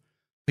of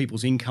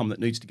people's income that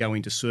needs to go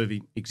into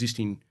serving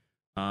existing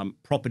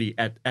property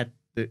at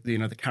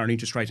the current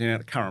interest rates and at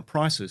the current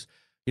prices,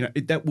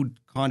 that would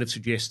kind of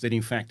suggest that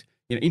in fact,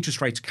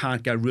 interest rates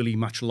can't go really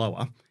much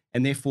lower,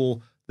 and therefore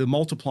the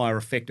multiplier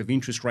effect of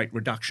interest rate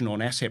reduction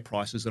on asset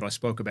prices that I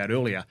spoke about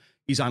earlier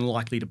is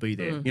unlikely to be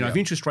there. If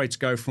interest rates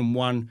go from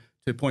 1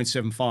 to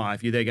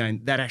 0.75, you're there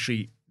going, that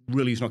actually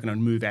really is not going to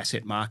move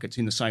asset markets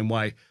in the same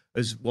way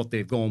as what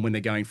they've gone when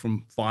they're going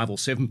from 5 or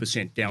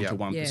 7% down to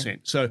 1%. Yeah.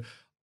 So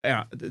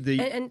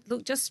and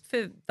look, just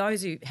for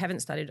those who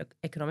haven't studied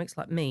economics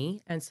like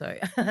me, and so,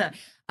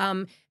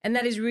 and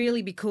that is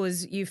really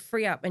because you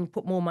free up and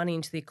put more money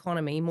into the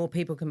economy, more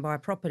people can buy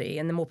property,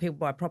 and the more people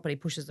buy property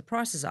pushes the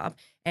prices up,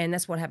 and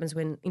that's what happens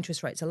when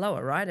interest rates are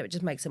lower, right? It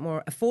just makes it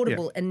more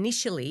affordable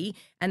initially,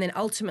 and then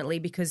ultimately,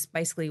 because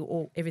basically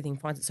everything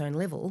finds its own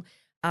level,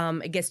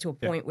 it gets to a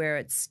point where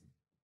it's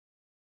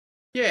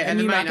and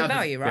new the main market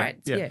value, right?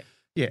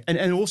 Yeah.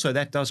 And also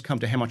that does come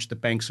to how much the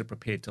banks are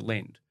prepared to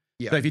lend.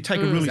 Yeah. So if you take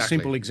a really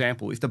simple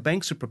example, if the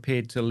banks are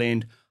prepared to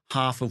lend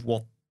half of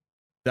what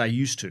they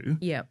used to,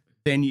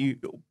 then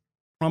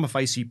prima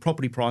facie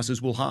property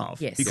prices will halve.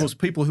 Yes. Because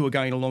people who are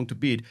going along to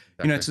bid,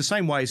 it's the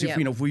same way as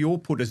if we all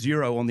put a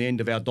zero on the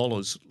end of our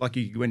dollars, like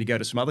when you go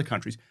to some other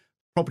countries,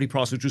 property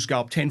prices just go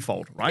up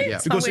tenfold, right? Yeah.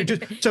 Because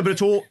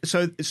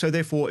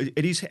therefore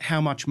it is how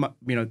much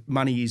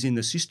money is in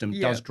the system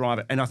does drive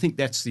it, and I think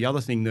that's the other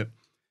thing that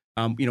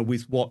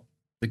with what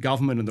the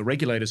government and the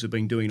regulators have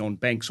been doing on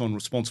banks on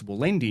responsible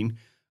lending,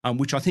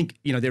 which I think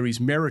there is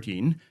merit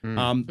in,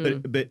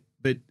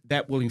 but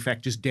that will in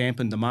fact just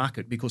dampen the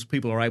market because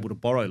people are able to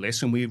borrow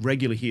less, and we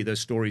regularly hear those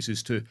stories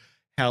as to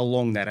how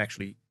long that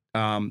actually,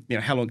 how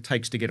long it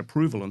takes to get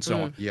approval and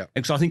so on. Yeah.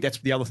 And so I think that's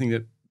the other thing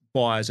that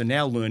buyers are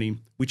now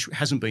learning, which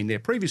hasn't been there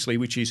previously,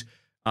 which is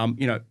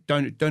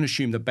don't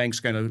assume the bank's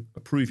going to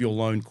approve your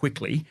loan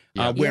quickly.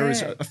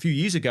 Whereas a few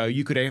years ago,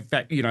 you could in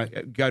fact,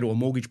 go to a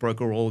mortgage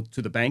broker or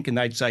to the bank and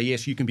they'd say,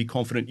 yes, you can be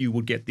confident you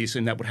would get this,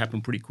 and that would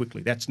happen pretty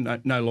quickly. That's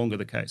no longer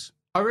the case.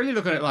 I really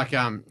look at it like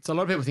so a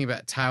lot of people think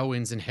about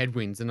tailwinds and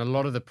headwinds, and a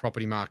lot of the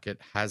property market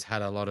has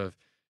had a lot of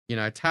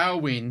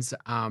tailwinds,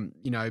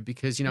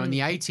 because in the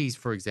 80s,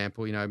 for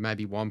example,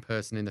 maybe one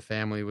person in the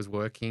family was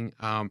working.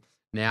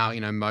 Now,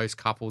 most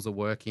couples are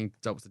working.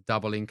 That was a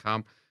double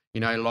income.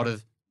 A lot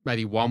of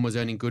maybe one was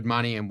earning good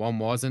money and one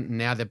wasn't. And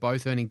now they're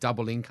both earning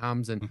double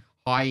incomes and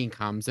high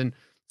incomes. And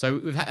so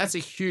that's a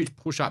huge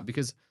push up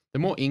because the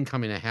more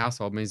income in a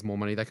household means more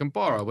money they can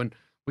borrow. And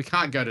we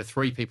can't go to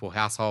 3 people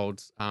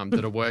households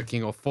that are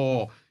working or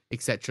 4,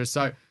 etc.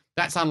 So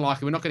that's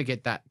unlikely. We're not going to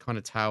get that kind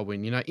of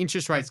tailwind.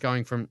 Interest rates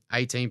going from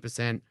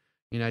 18%,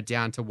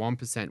 down to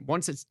 1%.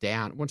 Once it's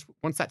down,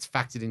 once that's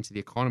factored into the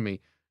economy,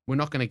 we're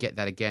not going to get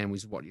that again,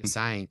 which is what you're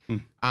saying.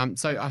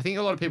 So I think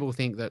a lot of people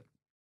think that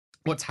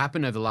what's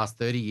happened over the last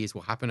 30 years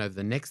will happen over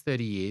the next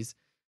 30 years.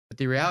 But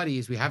the reality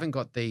is we haven't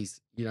got these,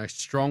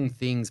 strong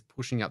things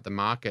pushing up the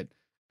market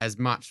as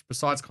much,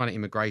 besides kind of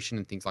immigration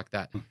and things like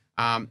that.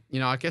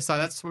 I guess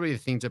that's probably the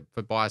thing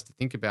for buyers to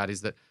think about,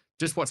 is that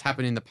just what's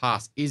happened in the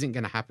past isn't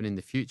going to happen in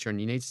the future,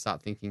 and you need to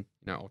start thinking,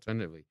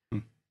 alternatively.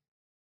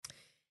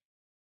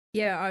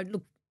 Yeah,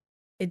 look,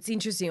 it's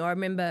interesting. I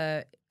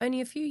remember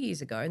only a few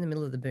years ago, in the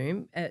middle of the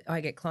boom,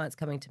 I get clients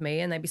coming to me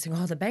and they'd be saying,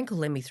 "Oh, the bank will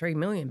lend me $3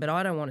 million, but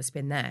I don't want to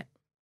spend that."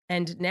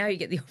 And now you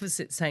get the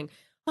opposite, saying,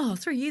 "Oh,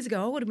 3 years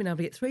ago I would have been able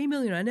to get $3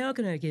 million. I'm now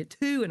going to get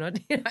 2,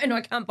 and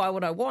I can't buy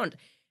what I want."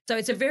 So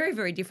it's a very,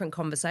 very different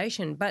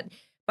conversation. But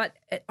But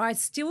I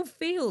still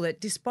feel that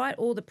despite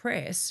all the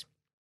press,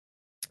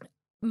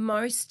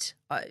 most,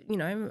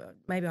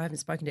 maybe I haven't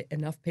spoken to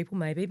enough people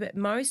maybe, but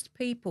most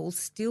people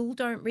still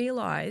don't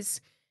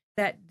realise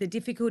that the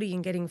difficulty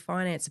in getting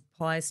finance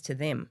applies to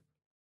them.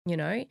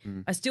 I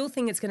still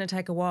think it's going to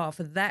take a while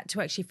for that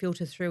to actually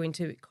filter through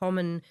into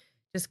common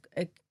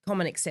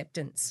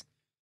acceptance.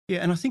 Yeah,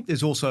 and I think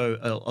there's also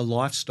a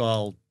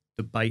lifestyle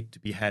debate to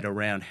be had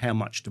around how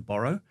much to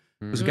borrow.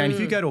 Because again, if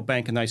you go to a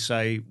bank and they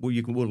say, well,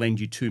 we'll lend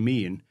you $2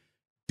 million,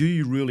 do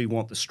you really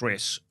want the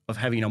stress of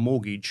having a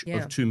mortgage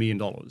of $2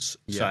 million,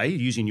 say,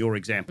 using your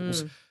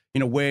examples,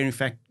 where in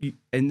fact,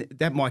 and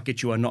that might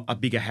get you a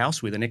bigger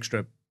house with an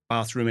extra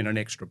bathroom and an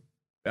extra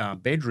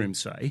bedroom,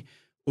 say,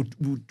 or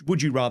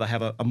would you rather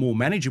have a more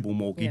manageable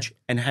mortgage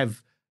and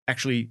have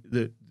actually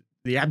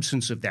the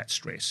absence of that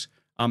stress?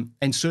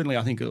 And certainly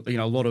I think, a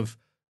lot of,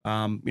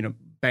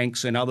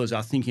 banks and others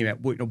are thinking about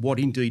what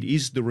indeed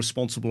is the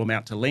responsible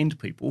amount to lend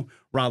people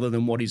rather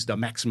than what is the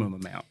maximum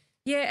amount.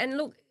 Yeah, and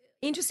look,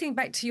 interesting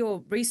back to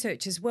your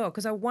research as well,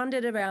 because I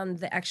wondered around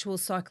the actual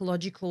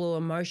psychological or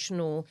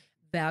emotional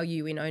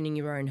value in owning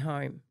your own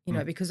home,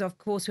 because of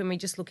course when we're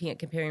just looking at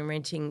comparing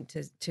renting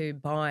to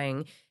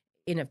buying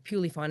in a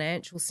purely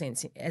financial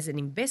sense as an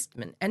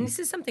investment, and this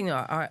is something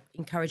that I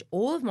encourage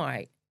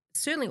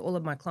certainly all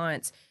of my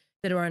clients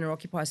that are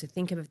owner-occupiers to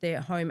think of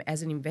their home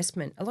as an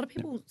investment. A lot of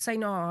people say,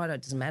 no,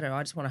 it doesn't matter.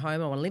 I just want a home.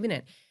 I want to live in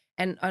it.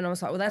 And I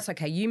was like, well, that's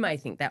okay. You may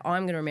think that.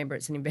 I'm going to remember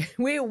it's an investment.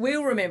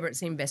 We'll remember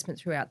it's an investment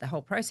throughout the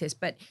whole process.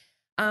 But,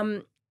 how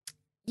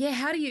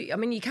do you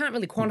 – you can't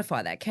really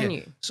quantify that, can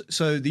you?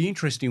 So the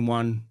interesting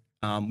one,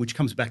 which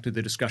comes back to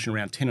the discussion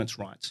around tenants'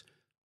 rights,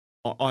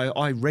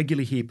 I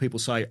regularly hear people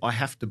say, I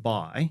have to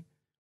buy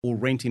or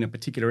rent in a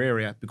particular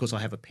area because I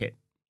have a pet.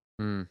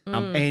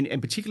 And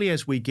particularly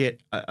as we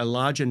get a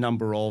larger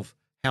number of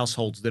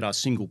households that are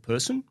single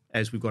person,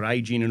 as we've got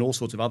ageing and all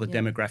sorts of other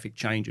demographic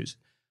changes,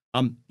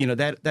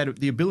 that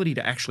the ability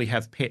to actually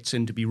have pets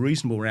and to be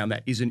reasonable around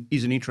that is an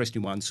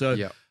interesting one.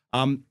 So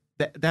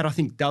that I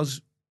think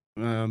does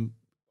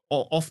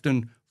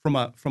often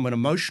from an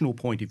emotional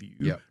point of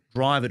view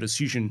drive a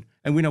decision,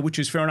 and we know which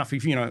is fair enough.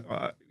 If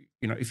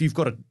if you've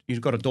got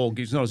a dog,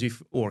 it's not as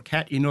if, or a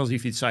cat, it's not as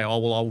if you'd say, oh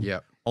well,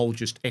 I'll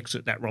just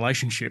exit that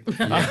relationship.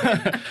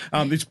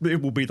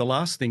 It will be the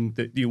last thing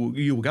that you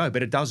will go.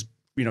 But it does,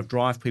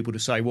 drive people to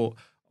say, well,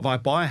 if I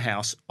buy a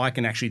house, I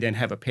can actually then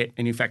have a pet,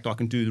 and in fact, I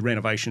can do the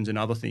renovations and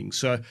other things.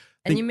 So,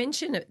 and you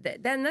mentioned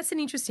it, then that's an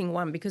interesting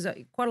one, because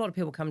quite a lot of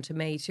people come to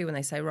me too and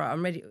they say, right,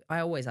 I'm ready. I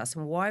always ask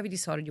them, why have you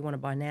decided you want to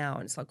buy now?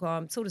 And it's like, well,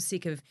 I'm sort of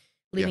sick of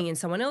living in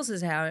someone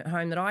else's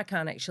home that I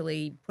can't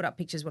actually put up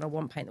pictures when I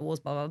want, paint the walls,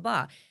 blah, blah,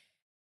 blah.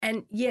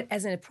 And yet,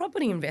 as a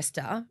property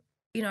investor,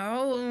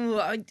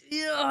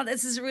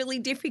 this is a really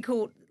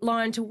difficult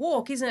line to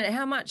walk, isn't it?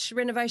 How much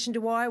renovation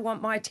do I want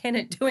my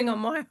tenant doing on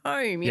my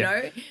home, you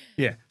know?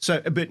 Yeah.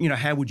 So, but,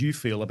 how would you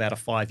feel about a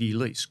 5-year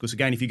lease? Because,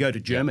 again, if you go to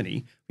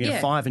Germany,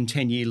 5 and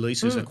 10-year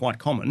leases are quite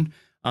common.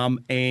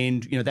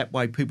 And, that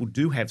way people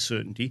do have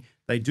certainty.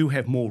 They do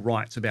have more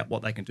rights about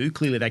what they can do.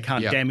 Clearly, they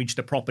can't damage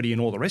the property and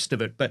all the rest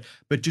of it, but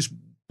just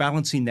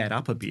balancing that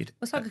up a bit.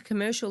 It's like a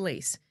commercial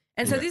lease.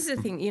 And so this is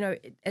the thing,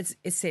 as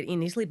it's said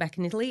in Italy, back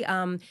in Italy,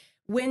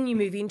 when you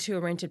move into a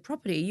rented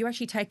property, you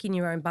actually take in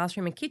your own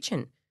bathroom and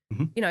kitchen.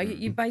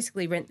 Mm-hmm. You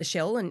basically rent the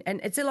shell, and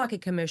it's like a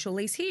commercial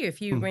lease here.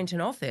 If you rent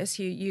an office,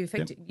 you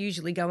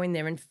usually go in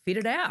there and fit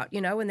it out,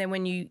 and then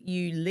when you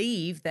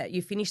leave, that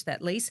you finish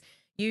that lease,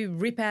 you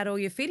rip out all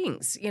your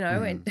fittings,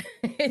 and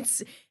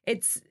it's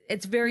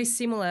very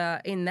similar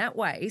in that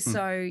way.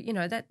 So,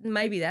 that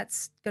maybe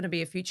that's going to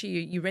be a future.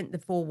 You rent the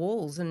 4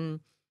 walls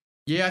and...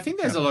 Yeah, I think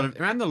there's a lot of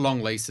around the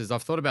long leases.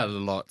 I've thought about it a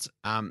lot.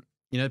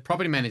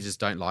 Property managers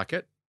don't like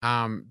it.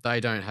 They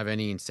don't have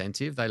any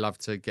incentive. They love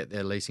to get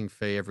their leasing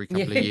fee every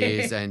couple of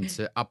years and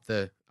to up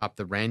the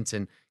rent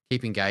and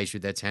keep engaged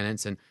with their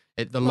tenants. And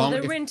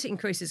the rent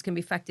increases can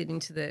be factored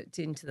into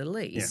the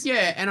lease.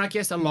 Yeah, and I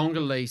guess a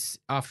longer lease,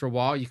 after a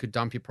while, you could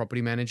dump your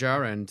property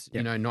manager and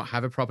not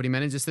have a property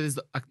manager. So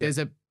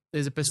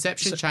there's a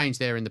perception change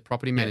there in the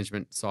property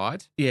management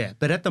side. Yeah,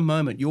 but at the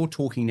moment you're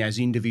talking as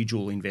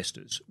individual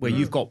investors where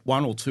you've got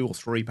 1 or 2 or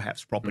 3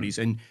 perhaps properties,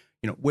 and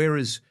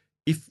whereas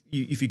if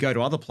you go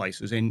to other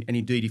places and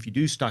indeed if you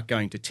do start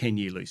going to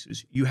 10-year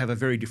leases, you have a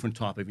very different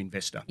type of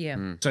investor.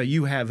 Yeah. So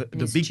you have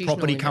the big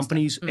property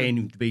companies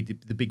and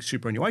the big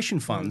superannuation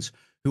funds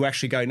who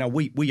actually go, no,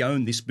 we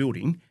own this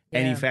building,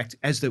 and in fact,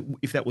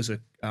 if that was a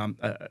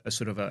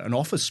sort of an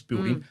office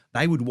building,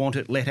 they would want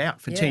it let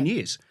out for 10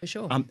 years. For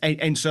sure.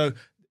 And so,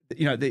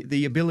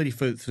 the ability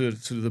for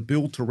sort of the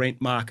build to rent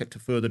market to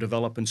further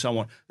develop and so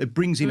on, it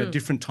brings in a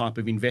different type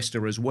of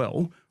investor as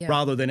well,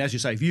 rather than, as you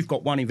say, if you've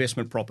got one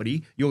investment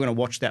property, you're going to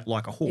watch that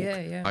like a hawk.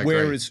 Yeah.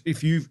 Whereas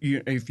if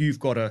you've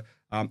got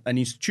an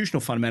institutional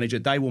fund manager,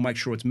 they will make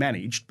sure it's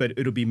managed, but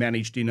it'll be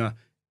managed in a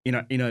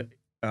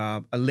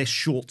less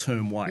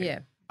short-term way. Yeah.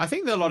 I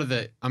think that a lot of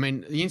the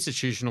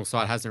institutional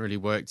side hasn't really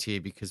worked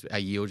here because our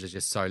yields are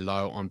just so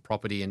low on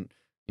property, and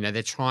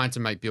they're trying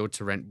to make build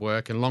to rent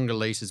work, and longer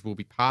leases will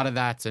be part of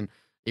that, and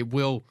it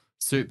will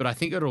suit, but I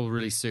think it'll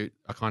really suit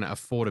a kind of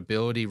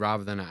affordability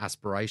rather than an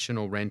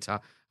aspirational renter,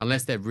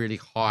 unless they're really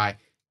high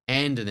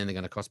end and then they're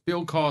going to cost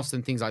build costs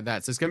and things like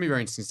that. So it's going to be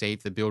very interesting to see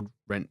if the build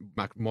rent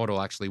model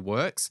actually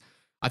works.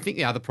 I think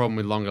the other problem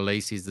with longer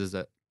leases is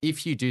that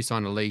if you do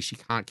sign a lease, you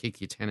can't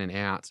kick your tenant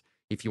out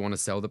if you want to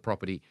sell the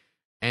property.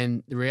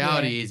 And the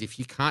reality is if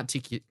you can't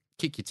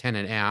kick your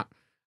tenant out,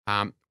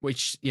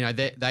 which,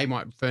 they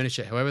might furnish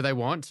it however they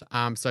want.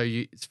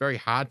 It's very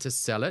hard to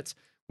sell it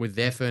with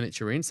their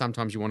furniture in.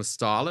 Sometimes you want to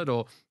style it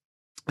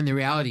and the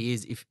reality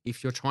is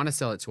if you're trying to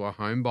sell it to a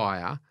home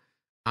buyer,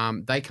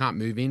 they can't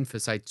move in for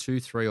say 2,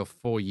 3 or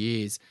 4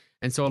 years.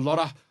 And so a lot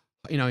of,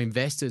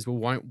 investors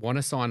won't want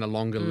to sign a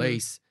longer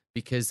lease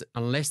because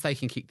unless they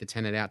can kick the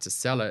tenant out to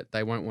sell it,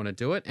 they won't want to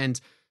do it.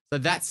 And so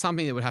that's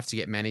something that would have to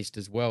get managed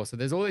as well. So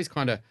there's all these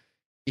kind of,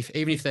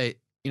 even if they,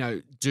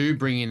 do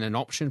bring in an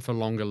option for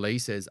longer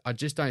leases, I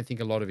just don't think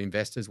a lot of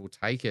investors will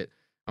take it,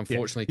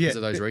 unfortunately, because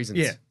of those reasons.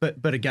 Yeah,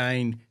 but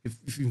again,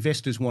 if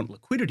investors want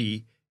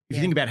liquidity, if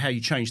you think about how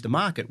you change the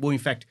market, well, in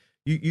fact,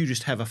 you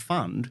just have a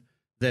fund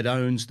that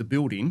owns the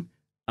building.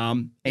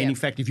 In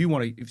fact, if you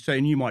want to,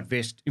 and you might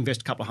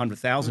invest a couple of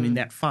 $100,000 in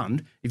that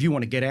fund. If you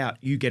want to get out,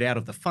 you get out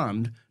of the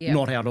fund,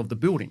 not out of the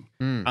building.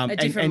 A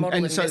different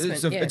model of so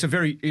investment. it's a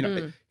very,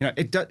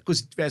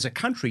 because as a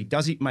country,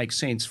 does it make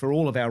sense for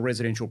all of our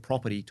residential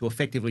property to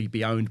effectively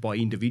be owned by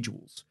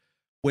individuals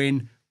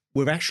when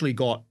we've actually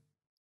got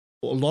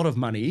a lot of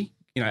money?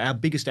 Our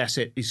biggest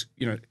asset is,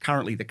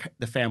 currently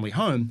the family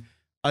home.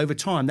 Over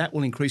time, that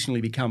will increasingly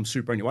become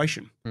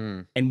superannuation.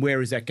 And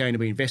where is that going to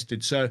be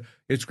invested? So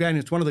it's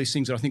one of these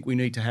things that I think we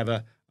need to have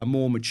a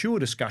more mature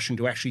discussion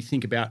to actually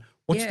think about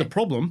what's the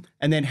problem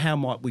and then how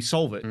might we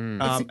solve it.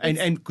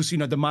 And because,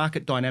 the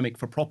market dynamic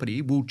for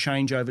property will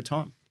change over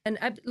time. And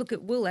look,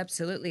 it will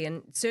absolutely.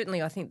 And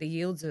certainly I think the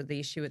yields are the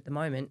issue at the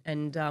moment.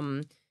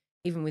 And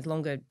even with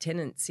longer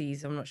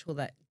tenancies, I'm not sure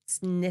that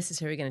it's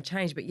necessarily going to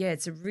change. But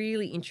it's a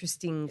really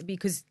interesting,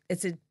 because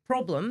it's a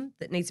problem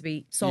that needs to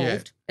be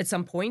solved at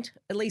some point,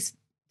 at least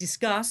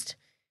discussed.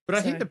 But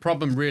I think the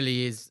problem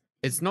really is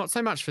it's not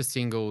so much for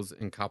singles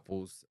and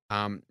couples,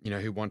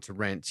 who want to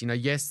rent.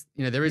 Yes,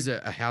 there is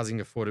a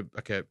housing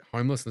like a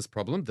homelessness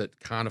problem that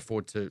can't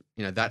afford to,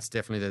 that's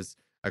definitely, there's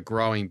a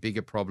growing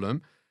bigger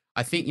problem.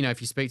 I think, if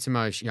you speak to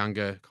most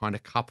younger kind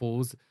of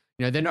couples,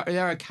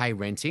 they're okay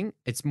renting.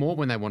 It's more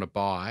when they want to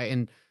buy,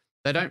 and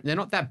they're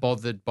not that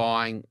bothered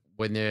buying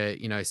when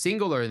they're,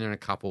 single or they're in a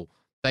couple.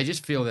 They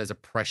just feel there's a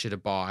pressure to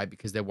buy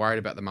because they're worried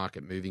about the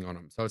market moving on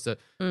them. So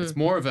it's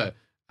more of a,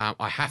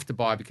 I have to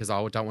buy because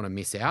I don't want to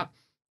miss out.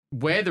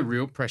 Where the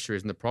real pressure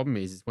is and the problem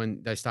is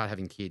when they start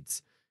having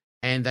kids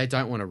and they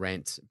don't want to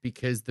rent,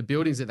 because the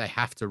buildings that they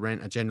have to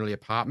rent are generally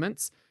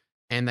apartments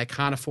and they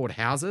can't afford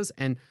houses.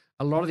 And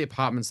a lot of the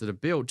apartments that are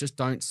built just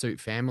don't suit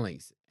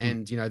families.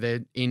 And,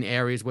 they're in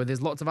areas where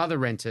there's lots of other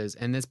renters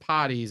and there's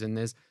parties and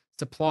there's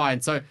supply.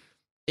 And so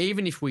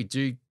even if we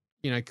do,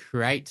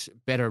 create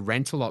better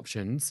rental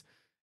options,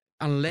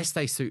 unless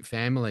they suit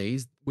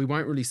families, we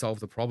won't really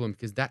solve the problem,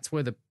 because that's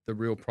where the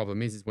real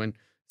problem is when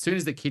as soon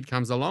as the kid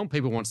comes along,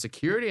 people want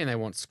security and they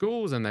want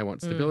schools and they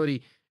want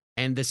stability,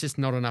 and there's just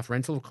not enough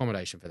rental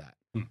accommodation for that.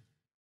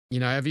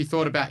 Have you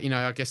thought about,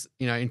 I guess,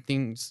 in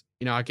things,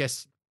 I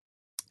guess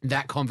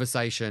that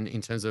conversation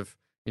in terms of,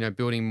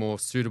 building more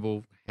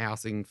suitable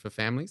housing for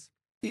families?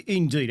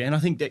 Indeed. And I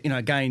think that,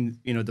 again,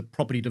 the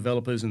property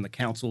developers and the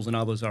councils and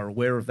others are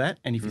aware of that.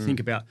 And if you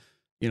think about,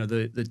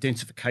 the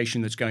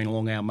densification that's going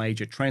along our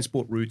major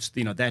transport routes,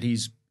 that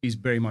is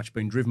very much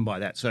been driven by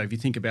that. So if you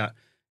think about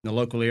in the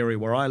local area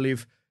where I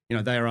live,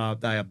 they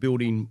are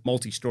building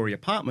multi-storey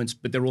apartments,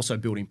 but they're also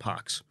building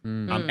parks.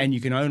 And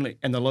you can only,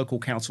 and the local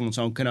council and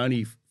so on can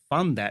only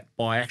fund that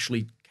by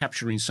actually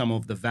capturing some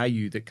of the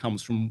value that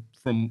comes from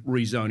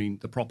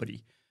rezoning the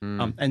property.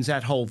 And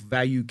that whole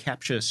value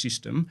capture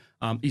system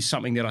is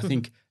something that I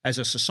think as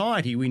a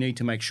society we need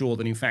to make sure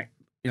that, in fact,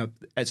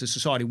 as a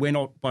society, we're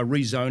not, by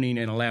rezoning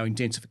and allowing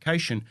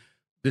densification,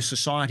 the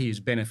society is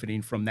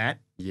benefiting from that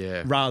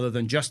rather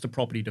than just the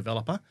property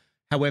developer.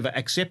 However,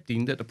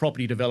 accepting that the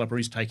property developer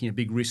is taking a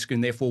big risk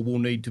and therefore will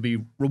need to be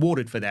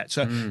rewarded for that.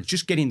 So it's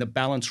just getting the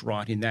balance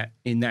right in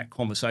that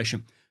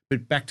conversation.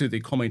 But back to the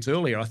comments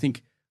earlier, I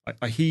think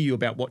I hear you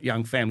about what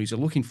young families are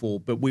looking for,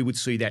 but we would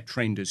see that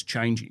trend as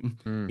changing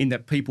in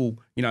that people,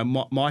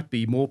 might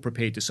be more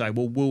prepared to say,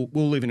 well,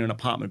 we'll live in an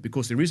apartment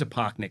because there is a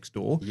park next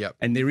door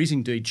and there is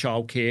indeed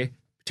childcare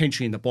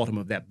potentially in the bottom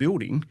of that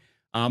building.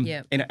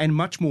 And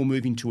much more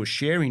moving to a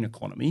sharing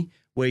economy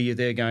where you're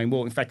there going,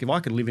 well, in fact, if I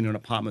could live in an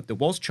apartment that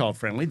was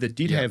child-friendly, that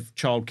did have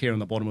childcare on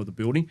the bottom of the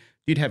building,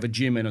 did have a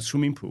gym and a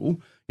swimming pool,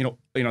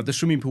 the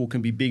swimming pool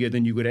can be bigger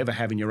than you would ever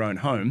have in your own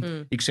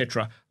home,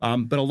 etc.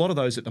 But a lot of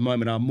those at the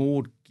moment are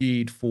more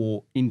geared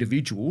for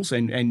individuals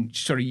and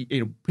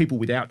people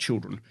without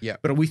children.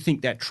 But we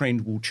think that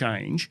trend will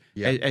change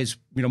as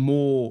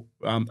more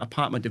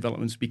apartment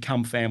developments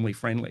become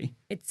family-friendly.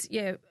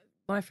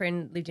 My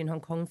friend lived in Hong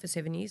Kong for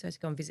 7 years. I used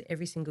to go and visit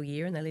every single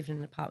year, and they lived in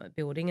an apartment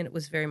building, and it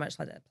was very much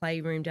like that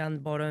playroom down the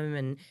bottom,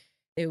 and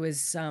There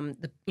was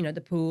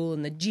the pool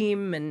and the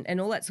gym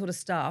and all that sort of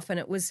stuff, and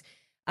it was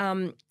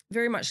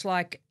very much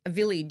like a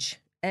village.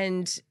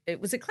 And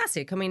it was a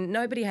classic. I mean,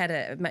 nobody had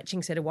a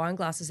matching set of wine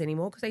glasses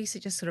anymore because they used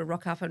to just sort of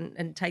rock up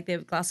and take their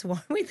glass of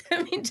wine with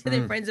them into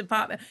their friend's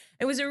apartment.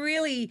 It was a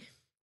really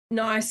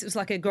nice, it was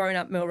like a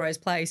grown-up Melrose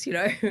Place,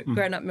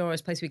 grown-up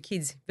Melrose Place with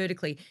kids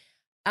vertically.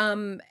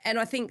 And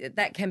I think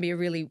that can be a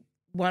really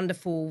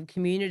wonderful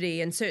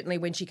community. And certainly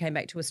when she came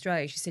back to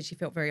Australia, she said she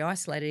felt very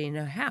isolated in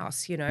her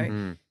house,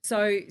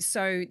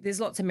 So there's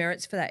lots of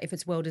merits for that if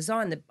it's well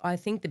designed. I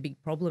think the big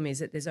problem is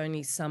that there's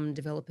only some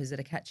developers that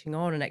are catching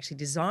on and actually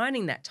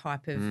designing that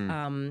type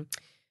of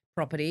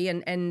property.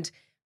 And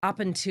up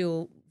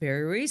until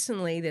very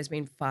recently, there's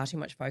been far too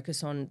much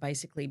focus on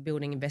basically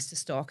building investor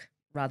stock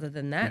rather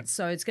than that. Yep.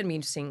 So it's going to be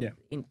interesting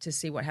to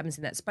see what happens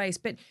in that space.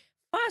 But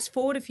fast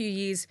forward a few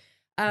years,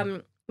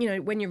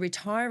 when you're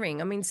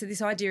retiring, I mean, so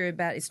this idea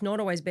about it's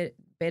not always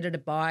better to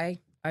buy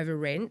over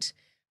rent,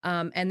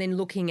 and then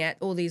looking at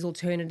all these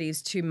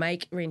alternatives to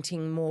make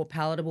renting more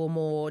palatable,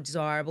 more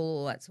desirable,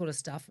 all that sort of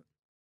stuff.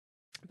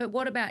 But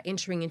what about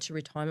entering into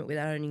retirement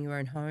without owning your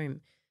own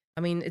home?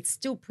 I mean, it's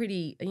still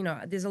pretty,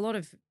 there's a lot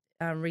of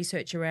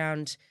research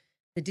around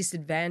the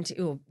disadvantage,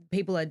 or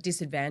people are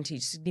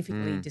disadvantaged,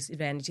 significantly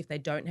disadvantaged if they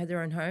don't have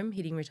their own home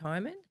hitting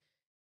retirement.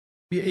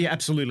 Yeah,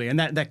 absolutely, and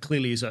that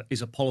clearly is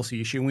a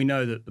policy issue. And we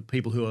know that the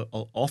people who are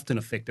often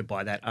affected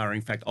by that are,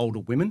 in fact, older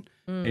women,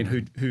 and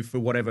who for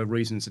whatever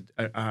reasons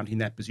aren't in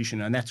that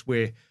position. And that's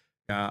where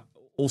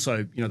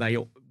also,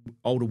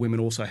 older women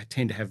also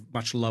tend to have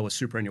much lower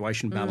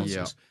superannuation balances.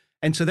 Yeah.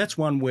 And so that's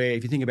one where,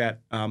 if you think about,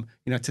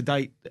 to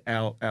date,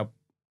 our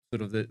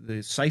sort of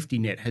the safety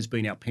net has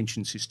been our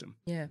pension system.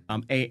 Yeah.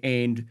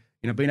 And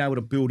being able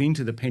to build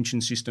into the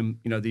pension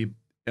system,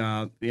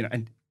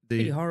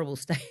 pretty horrible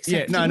state.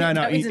 Yeah, no,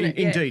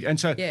 indeed. And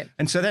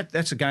so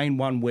that's again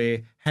one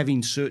where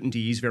having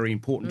certainty is very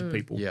important to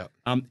people. Yeah.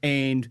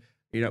 And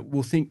I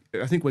think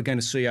we're going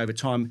to see over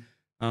time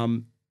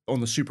on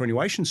the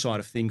superannuation side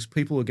of things,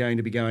 people are going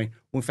to be going,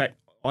 well, in fact,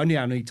 I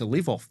now need to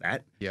live off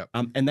that. Yep.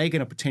 And they're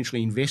going to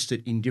potentially invest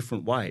it in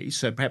different ways.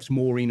 So perhaps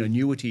more in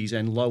annuities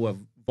and lower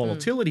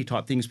volatility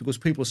type things, because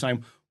people are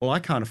saying, well, I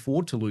can't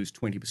afford to lose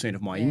 20%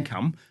 of my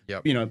income,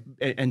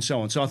 and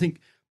so on. So I think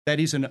that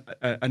is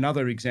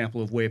another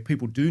example of where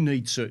people do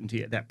need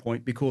certainty at that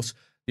point, because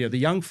the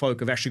young folk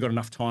have actually got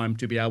enough time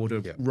to be able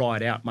to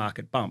ride out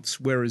market bumps,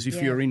 whereas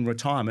if you're in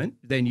retirement,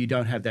 then you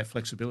don't have that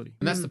flexibility.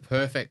 And that's the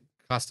perfect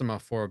customer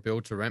for a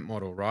build-to-rent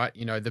model, right?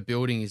 The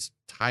building is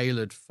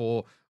tailored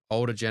for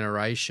older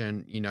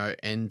generation,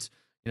 and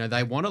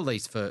they want to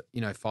lease for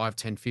 5,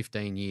 10,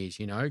 15 years,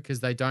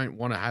 because they don't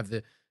want to have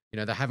they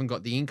haven't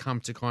got the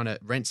income to kind of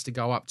rents to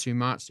go up too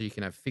much, so you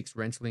can have fixed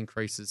rental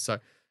increases. So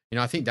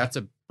I think that's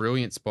a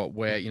brilliant spot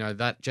where,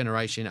 that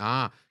generation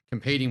are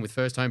competing with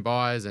first home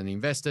buyers and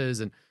investors,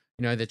 and,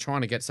 they're trying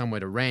to get somewhere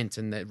to rent,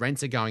 and the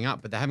rents are going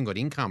up, but they haven't got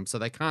income, so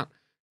they can't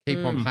keep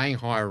on paying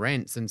higher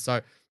rents. And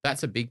so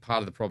that's a big part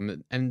of the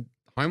problem. And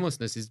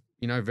homelessness is,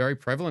 very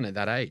prevalent at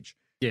that age.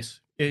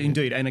 Yes,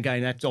 indeed. And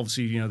again, that's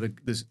obviously,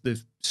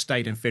 the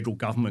state and federal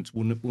governments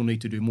will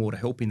need to do more to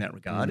help in that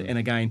regard. And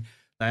again,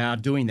 they are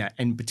doing that,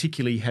 and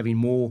particularly having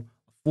more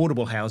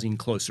affordable housing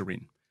closer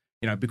in.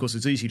 Because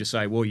it's easy to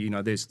say, well,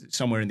 there's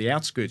somewhere in the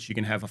outskirts you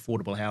can have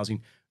affordable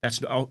housing. That's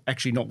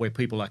actually not where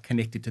people are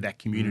connected to that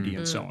community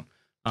and so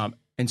on.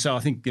 And so I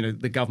think,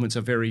 the governments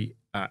are very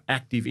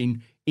active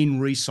in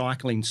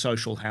recycling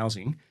social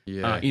housing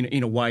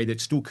in a way that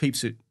still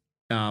keeps it,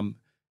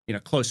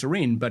 closer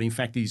in, but in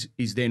fact is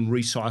then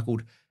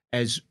recycled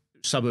as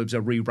suburbs are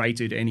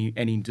re-rated and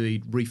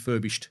indeed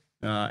refurbished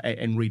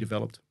and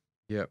redeveloped.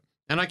 Yeah.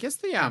 And I guess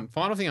the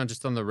final thing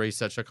on the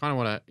research, I kind of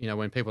want to,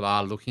 when people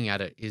are looking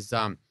at it is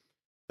the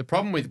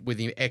problem with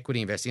the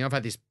equity investing. I've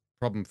had this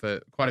problem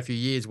for quite a few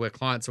years where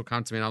clients will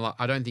come to me and I'm like,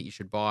 I don't think you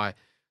should buy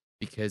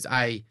because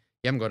you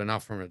haven't got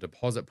enough from a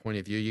deposit point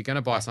of view. You're going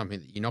to buy something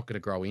that you're not going to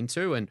grow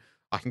into. And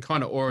I can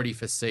kind of already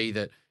foresee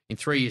that in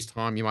 3 years'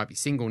 time, you might be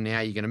single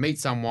now, you're going to meet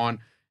someone,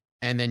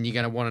 and then you're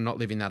going to want to not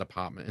live in that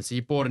apartment. And so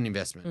you bought an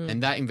investment,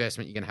 and that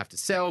investment you're going to have to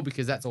sell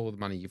because that's all the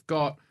money you've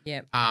got.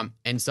 Yep.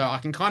 And so I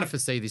can kind of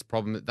foresee this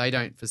problem that they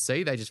don't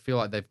foresee. They just feel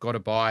like they've got to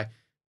buy,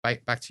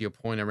 back to your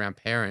point around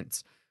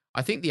parents.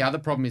 I think the other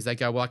problem is they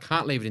go, well, I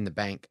can't leave it in the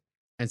bank.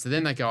 And so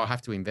then they go, I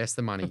have to invest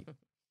the money.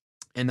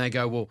 And they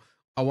go, well,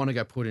 I want to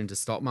go put it into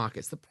stock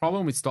markets. The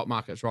problem with stock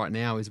markets right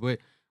now is we're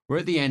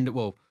at the end,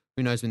 well,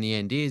 who knows when the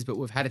end is, but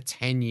we've had a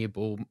 10-year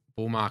bull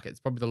market. It's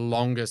probably the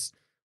longest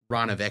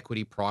run of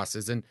equity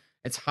prices. And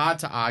it's hard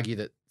to argue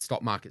that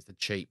stock markets are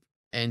cheap.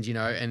 And,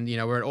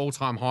 we're at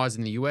all-time highs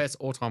in the US,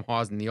 all-time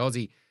highs in the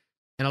Aussie.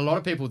 And a lot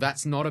of people,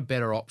 that's not a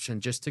better option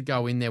just to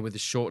go in there with a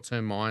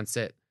short-term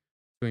mindset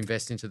to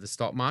invest into the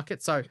stock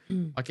market. So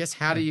I guess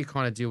how do you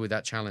kind of deal with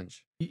that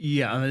challenge?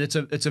 Yeah, I mean,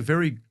 it's a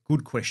very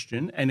good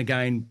question. And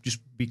again, just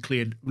be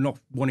clear, not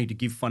wanting to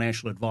give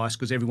financial advice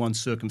because everyone's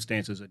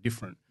circumstances are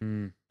different.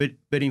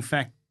 But in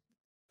fact,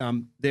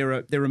 there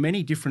are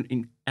many different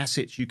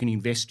assets you can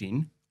invest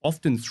in,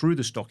 often through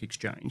the stock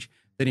exchange,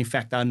 that in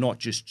fact are not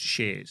just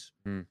shares.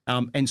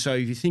 And so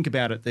if you think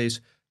about it,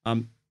 there's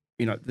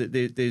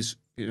there's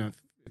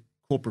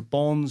corporate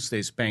bonds,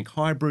 there's bank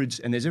hybrids,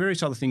 and there's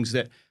various other things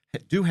that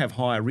do have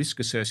higher risk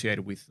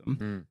associated with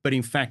them, but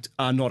in fact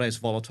are not as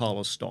volatile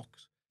as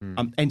stocks.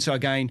 And so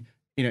again,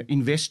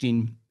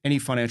 investing, any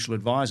financial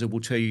advisor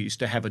will tell you is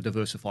to have a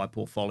diversified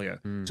portfolio.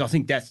 So I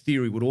think that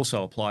theory would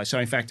also apply. So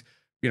in fact,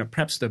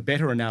 perhaps the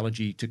better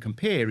analogy to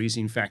compare is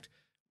in fact,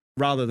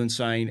 rather than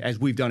saying, as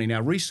we've done in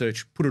our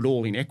research, put it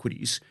all in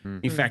equities.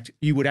 In fact,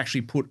 you would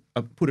actually put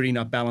it in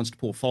a balanced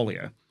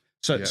portfolio.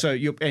 So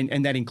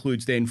and that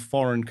includes then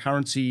foreign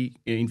currency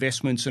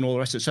investments and all the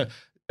rest of it. So,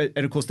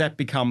 and of course that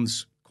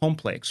becomes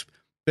complex.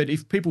 But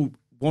if people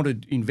want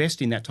to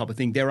invest in that type of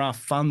thing, there are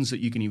funds that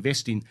you can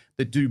invest in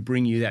that do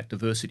bring you that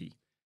diversity.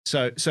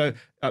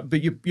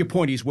 But your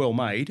point is well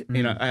made.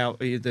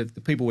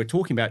 The people we're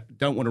talking about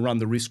don't want to run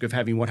the risk of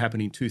having what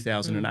happened in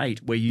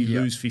 2008, where you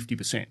lose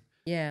 50%.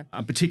 Yeah.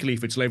 Particularly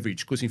if it's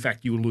leveraged, because in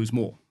fact you will lose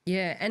more.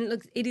 Yeah, and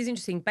look, it is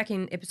interesting. Back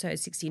in episode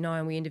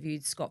 69, we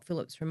interviewed Scott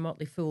Phillips from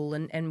Motley Fool,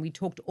 and we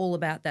talked all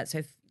about that.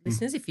 So,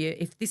 listeners,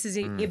 if this is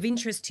of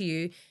interest to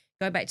you,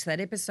 go back to that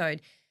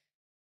episode.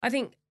 I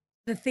think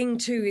the thing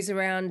too is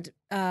around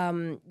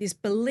this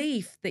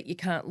belief that you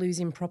can't lose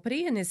in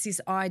property, and there's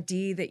this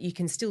idea that you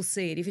can still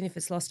see it, even if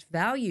it's lost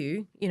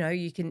value.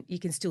 You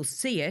can still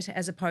see it,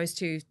 as opposed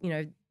to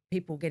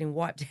people getting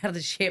wiped out of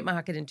the share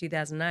market in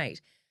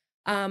 2008.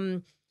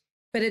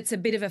 But it's a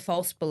bit of a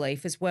false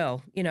belief as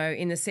well,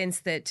 in the sense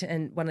that,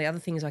 and one of the other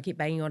things I keep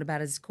banging on about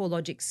is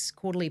CoreLogic's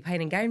quarterly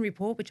pain and gain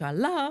report, which I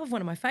love,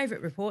 one of my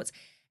favourite reports.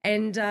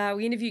 And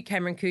we interviewed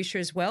Cameron Kusher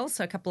as well,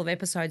 so a couple of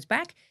episodes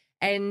back.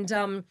 And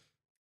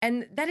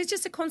that is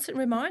just a constant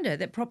reminder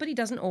that property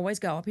doesn't always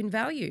go up in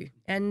value.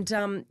 And,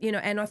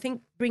 and I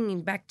think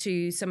bringing back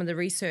to some of the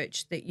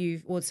research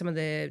that or some of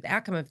the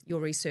outcome of your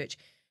research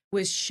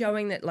was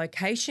showing that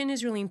location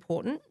is really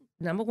important.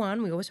 Number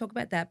one, we always talk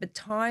about that, but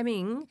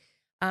timing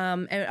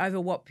and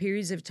over what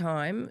periods of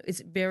time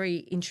is very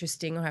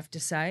interesting, I have to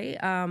say,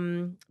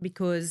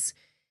 because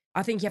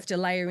I think you have to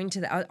layer into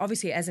that.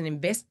 Obviously, as an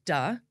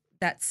investor,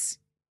 that's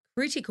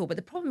critical, but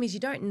the problem is you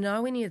don't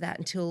know any of that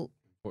until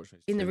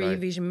in the rear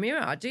vision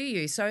mirror, do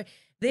you? So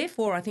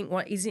therefore, I think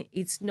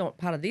it's not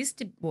part of this,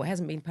 well, it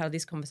hasn't been part of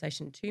this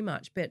conversation too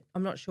much, but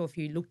I'm not sure if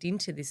you looked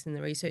into this in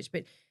the research,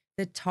 but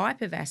the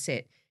type of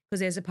asset,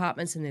 because there's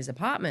apartments and there's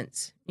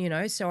apartments,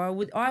 so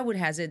I would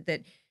hazard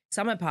that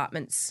some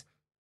apartments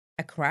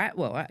are crap.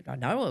 Well, I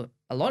know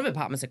a lot of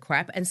apartments are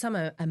crap, and some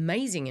are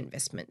amazing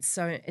investments.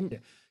 So,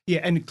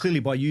 and clearly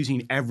by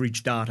using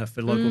average data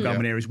for local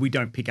government areas, we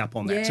don't pick up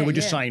on that. So we're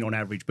just saying on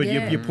average. But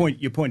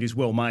your point is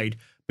well made.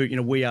 But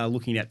we are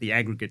looking at the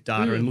aggregate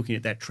data and looking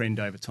at that trend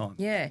over time.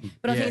 Yeah,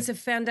 but I think it's a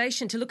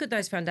foundation to look at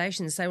those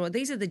foundations and say, well,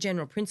 these are the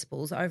general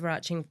principles,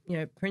 overarching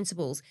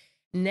principles.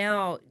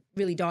 Now,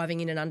 really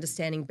diving in and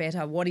understanding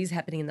better what is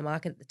happening in the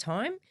market at the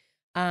time.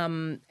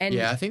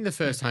 I think the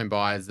first home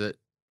buyers that.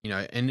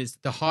 And it's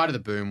the height of the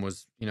boom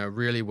was,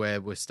 really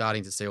where we're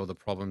starting to see all the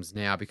problems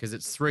now, because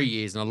it's 3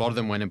 years and a lot of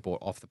them went and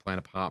bought off the plan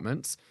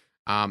apartments.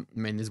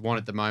 There's one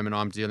at the moment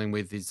I'm dealing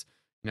with is,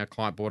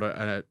 client bought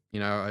a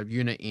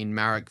unit in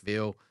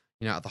Marrickville,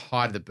 at the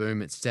height of the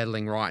boom. It's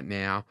settling right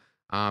now.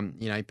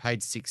 He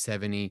paid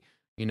 $670.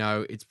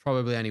 It's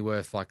probably only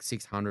worth like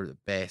 $600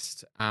 at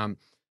best. And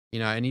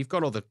you've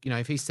got all the,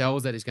 if he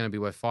sells that, it's going to be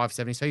worth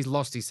 $570. So he's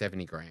lost his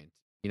 $70,000,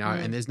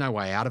 and there's no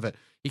way out of it.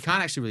 You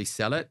can't actually really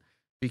sell it,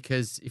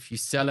 because if you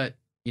sell it,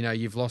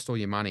 you've lost all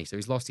your money. So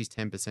he's lost his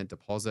 10%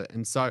 deposit.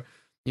 And so,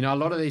 a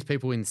lot of these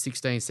people in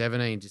 16,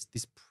 17, just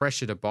this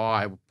pressure to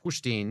buy were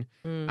pushed in.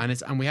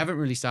 And we haven't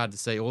really started to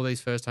see all these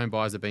first home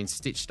buyers have been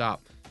stitched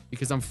up,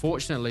 because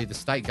unfortunately the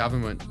state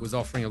government was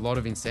offering a lot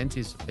of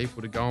incentives for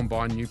people to go and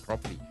buy new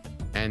property.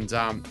 And,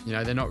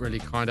 they're not really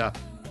kind of,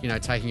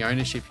 taking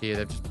ownership here.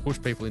 They've just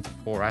pushed people into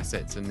poor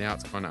assets, and now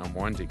it's kind of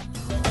unwinding.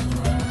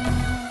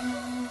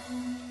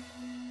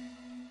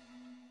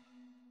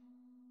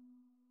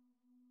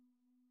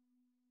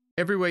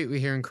 Every week we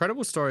hear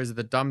incredible stories of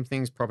the dumb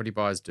things property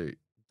buyers do.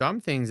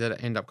 Dumb things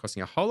that end up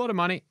costing a whole lot of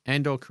money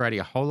and or creating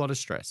a whole lot of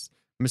stress.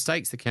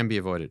 Mistakes that can be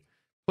avoided.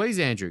 Please,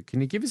 Andrew,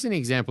 can you give us an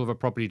example of a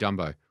property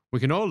dumbo?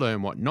 We can all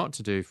learn what not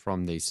to do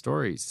from these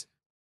stories.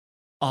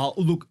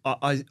 Look,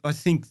 I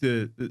think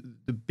the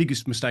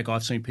biggest mistake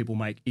I've seen people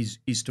make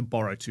is to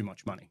borrow too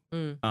much money.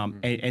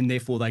 And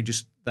therefore they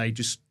just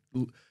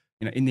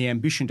in the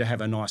ambition to have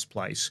a nice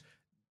place,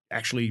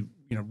 actually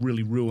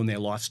really ruin their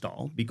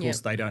lifestyle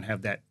because they don't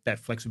have that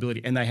flexibility,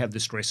 and they have the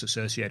stress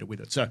associated with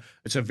it. So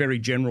it's a very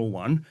general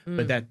one,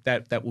 but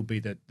that will be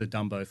the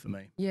dumbo for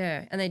me.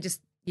 Yeah, and they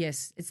just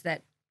it's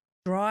that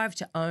drive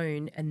to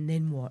own, and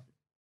then what?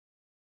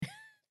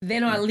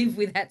 Then I live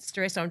with that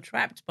stress. I'm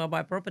trapped by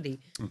my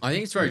property. I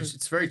think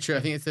it's very true. I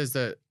think it says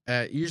that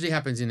it usually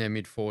happens in their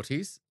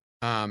mid-40s.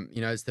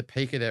 It's the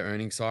peak of their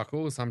earning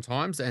cycle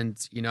sometimes, and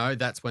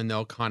that's when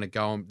they'll kind of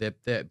go on.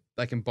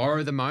 They can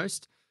borrow the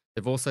most.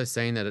 They've also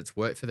seen that it's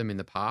worked for them in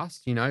the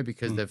past,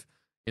 because they've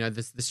You know,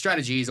 the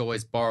strategy is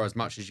always borrow as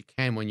much as you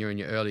can when you're in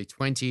your early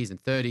 20s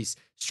and 30s.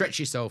 Stretch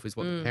yourself is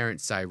what the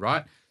parents say,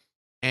 right?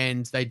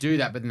 And they do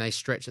that, but then they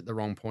stretch at the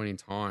wrong point in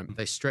time.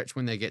 They stretch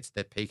when they get to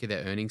their peak of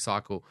their earning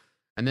cycle.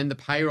 And then the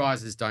pay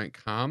rises don't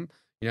come.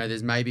 You know,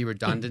 there's maybe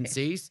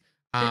redundancies.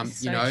 So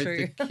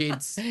true.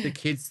 the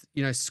kids,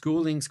 you know,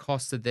 schooling's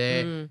costs are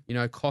there, you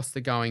know, costs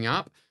are going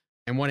up.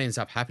 And what ends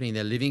up happening,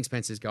 their living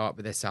expenses go up,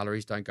 but their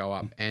salaries don't go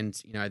up. And,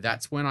 you know,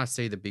 that's when I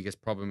see the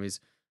biggest problem is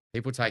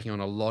people taking on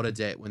a lot of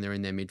debt when they're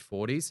in their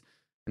mid-40s.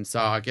 And so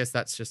I guess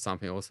that's just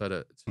something also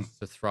to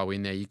throw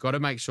in there. You've got to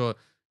make sure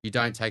you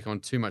don't take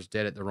on too much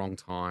debt at the wrong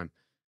time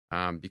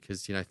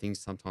because, you know, things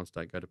sometimes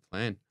don't go to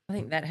plan. I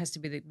think that has to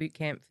be the boot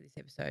camp for this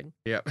episode.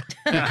 Yep.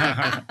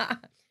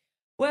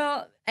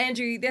 Well,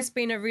 Andrew, that's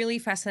been a really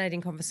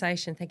fascinating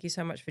conversation. Thank you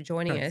so much for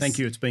joining us. Thank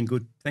you. It's been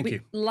good. Thank you.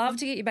 We'd love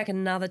to get you back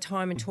another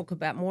time and talk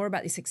more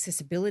about this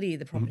accessibility of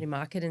the property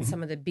market and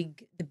some of the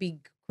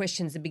big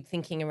questions, the big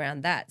thinking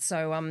around that.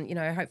 So, you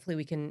know, hopefully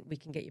we can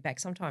get you back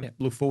sometime. Yeah,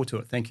 look forward to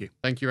it. Thank you.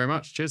 Thank you very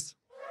much. Cheers.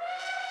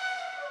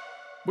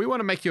 We want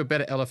to make you a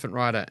better elephant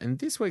rider, and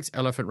this week's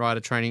elephant rider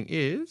training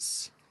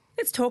is...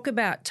 Let's talk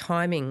about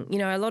timing. You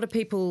know, a lot of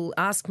people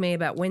ask me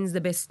about when's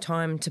the best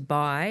time to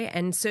buy,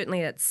 and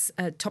certainly that's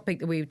a topic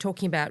that we were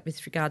talking about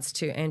with regards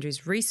to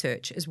Andrew's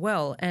research as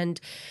well, and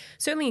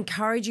certainly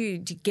encourage you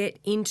to get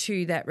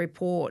into that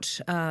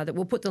report that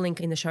we'll put the link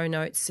in the show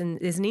notes, and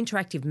there's an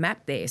interactive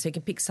map there so you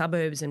can pick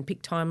suburbs and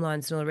pick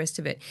timelines and all the rest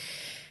of it.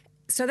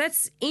 So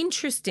that's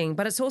interesting,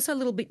 but it's also a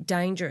little bit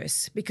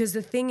dangerous because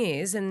the thing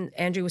is, and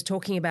Andrew was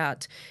talking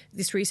about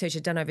this research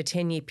had done over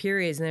 10-year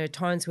periods, and there are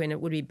times when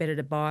it would be better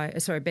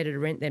to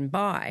rent than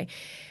buy.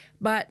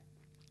 But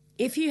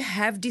if you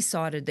have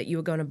decided that you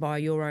are going to buy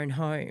your own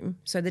home,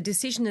 so the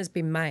decision has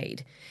been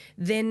made,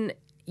 then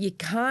you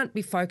can't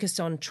be focused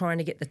on trying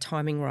to get the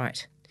timing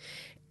right.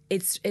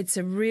 It's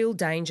a real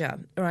danger,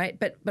 right?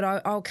 But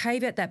I'll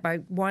caveat that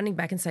by winding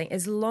back and saying,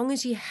 as long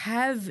as you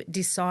have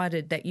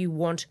decided that you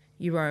want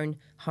your own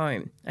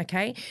home,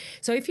 okay?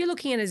 So if you're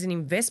looking at it as an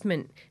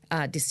investment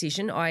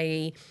decision,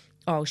 i.e.,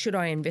 should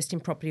I invest in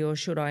property or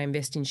should I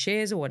invest in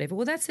shares or whatever?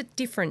 Well, that's a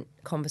different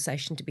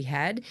conversation to be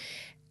had.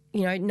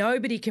 You know,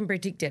 nobody can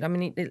predict it. I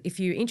mean, if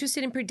you're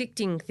interested in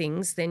predicting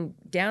things, then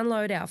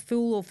download our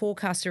Fool or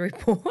Forecaster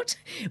report,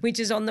 which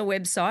is on the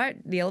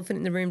website,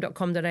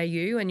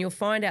 theelephantintheroom.com.au, and you'll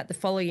find out the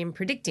following in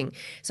predicting.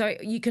 So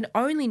you can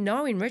only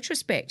know in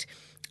retrospect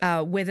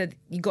whether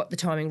you got the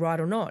timing right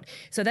or not.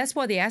 So that's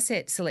why the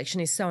asset selection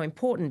is so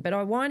important. But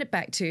I wind it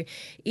back to,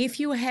 if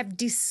you have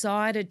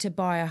decided to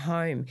buy a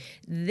home,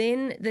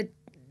 then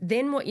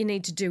what you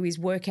need to do is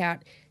work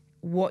out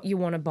what you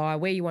want to buy,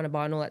 where you want to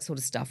buy, and all that sort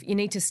of stuff. You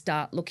need to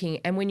start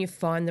looking, and when you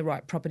find the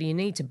right property, you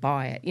need to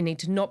buy it. You need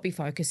to not be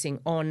focusing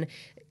on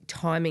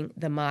timing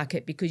the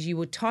market, because you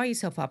will tie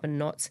yourself up in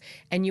knots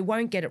and you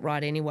won't get it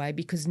right anyway,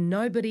 because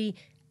nobody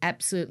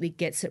absolutely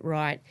gets it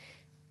right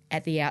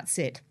at the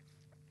outset.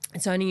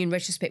 It's only in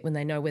retrospect when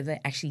they know whether they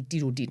actually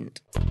did or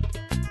didn't.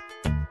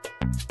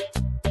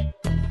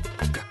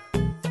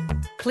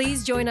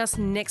 Please join us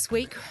next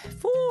week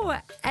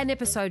for an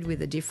episode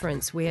with a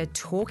difference. We're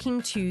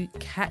talking to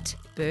Kat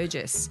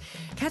Burgess.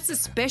 Kat's a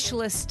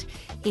specialist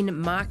in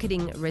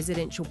marketing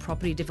residential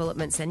property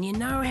developments, and you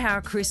know how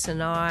Chris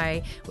and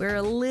we're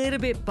a little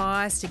bit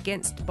biased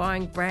against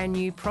buying brand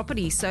new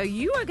property. So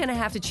you are going to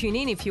have to tune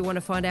in if you want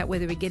to find out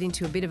whether we get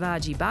into a bit of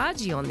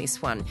argy-bargy on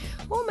this one,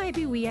 or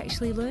maybe we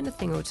actually learn a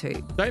thing or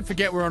two. Don't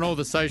forget we're on all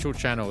the social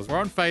channels. We're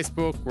on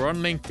Facebook, we're on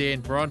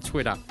LinkedIn, we're on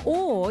Twitter.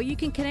 Or you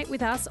can connect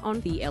with us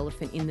on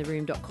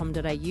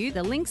theelephantintheroom.com.au.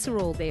 The links are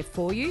all there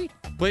for you.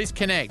 Please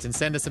connect and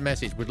send us a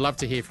message. We'd love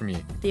to hear from you.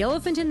 The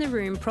Elephant in the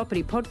Room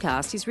Property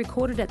Podcast is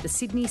recorded at the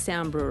Sydney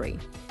Sound Brewery.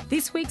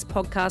 This week's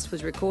podcast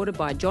was recorded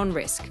by John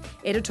Resk,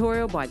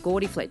 editorial by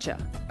Gordy Fletcher.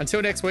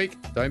 Until next week,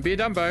 don't be a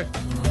Dumbo.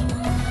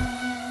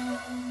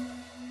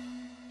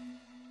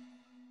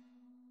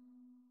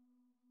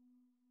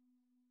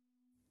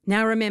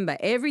 Now remember,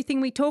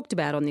 everything we talked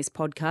about on this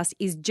podcast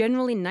is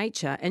general in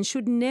nature and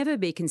should never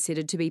be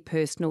considered to be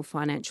personal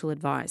financial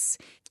advice.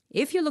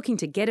 If you're looking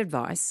to get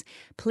advice,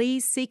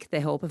 please seek the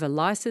help of a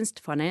licensed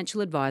financial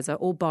advisor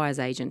or buyer's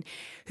agent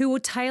who will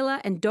tailor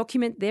and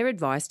document their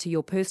advice to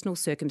your personal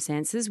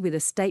circumstances with a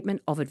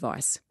statement of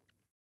advice.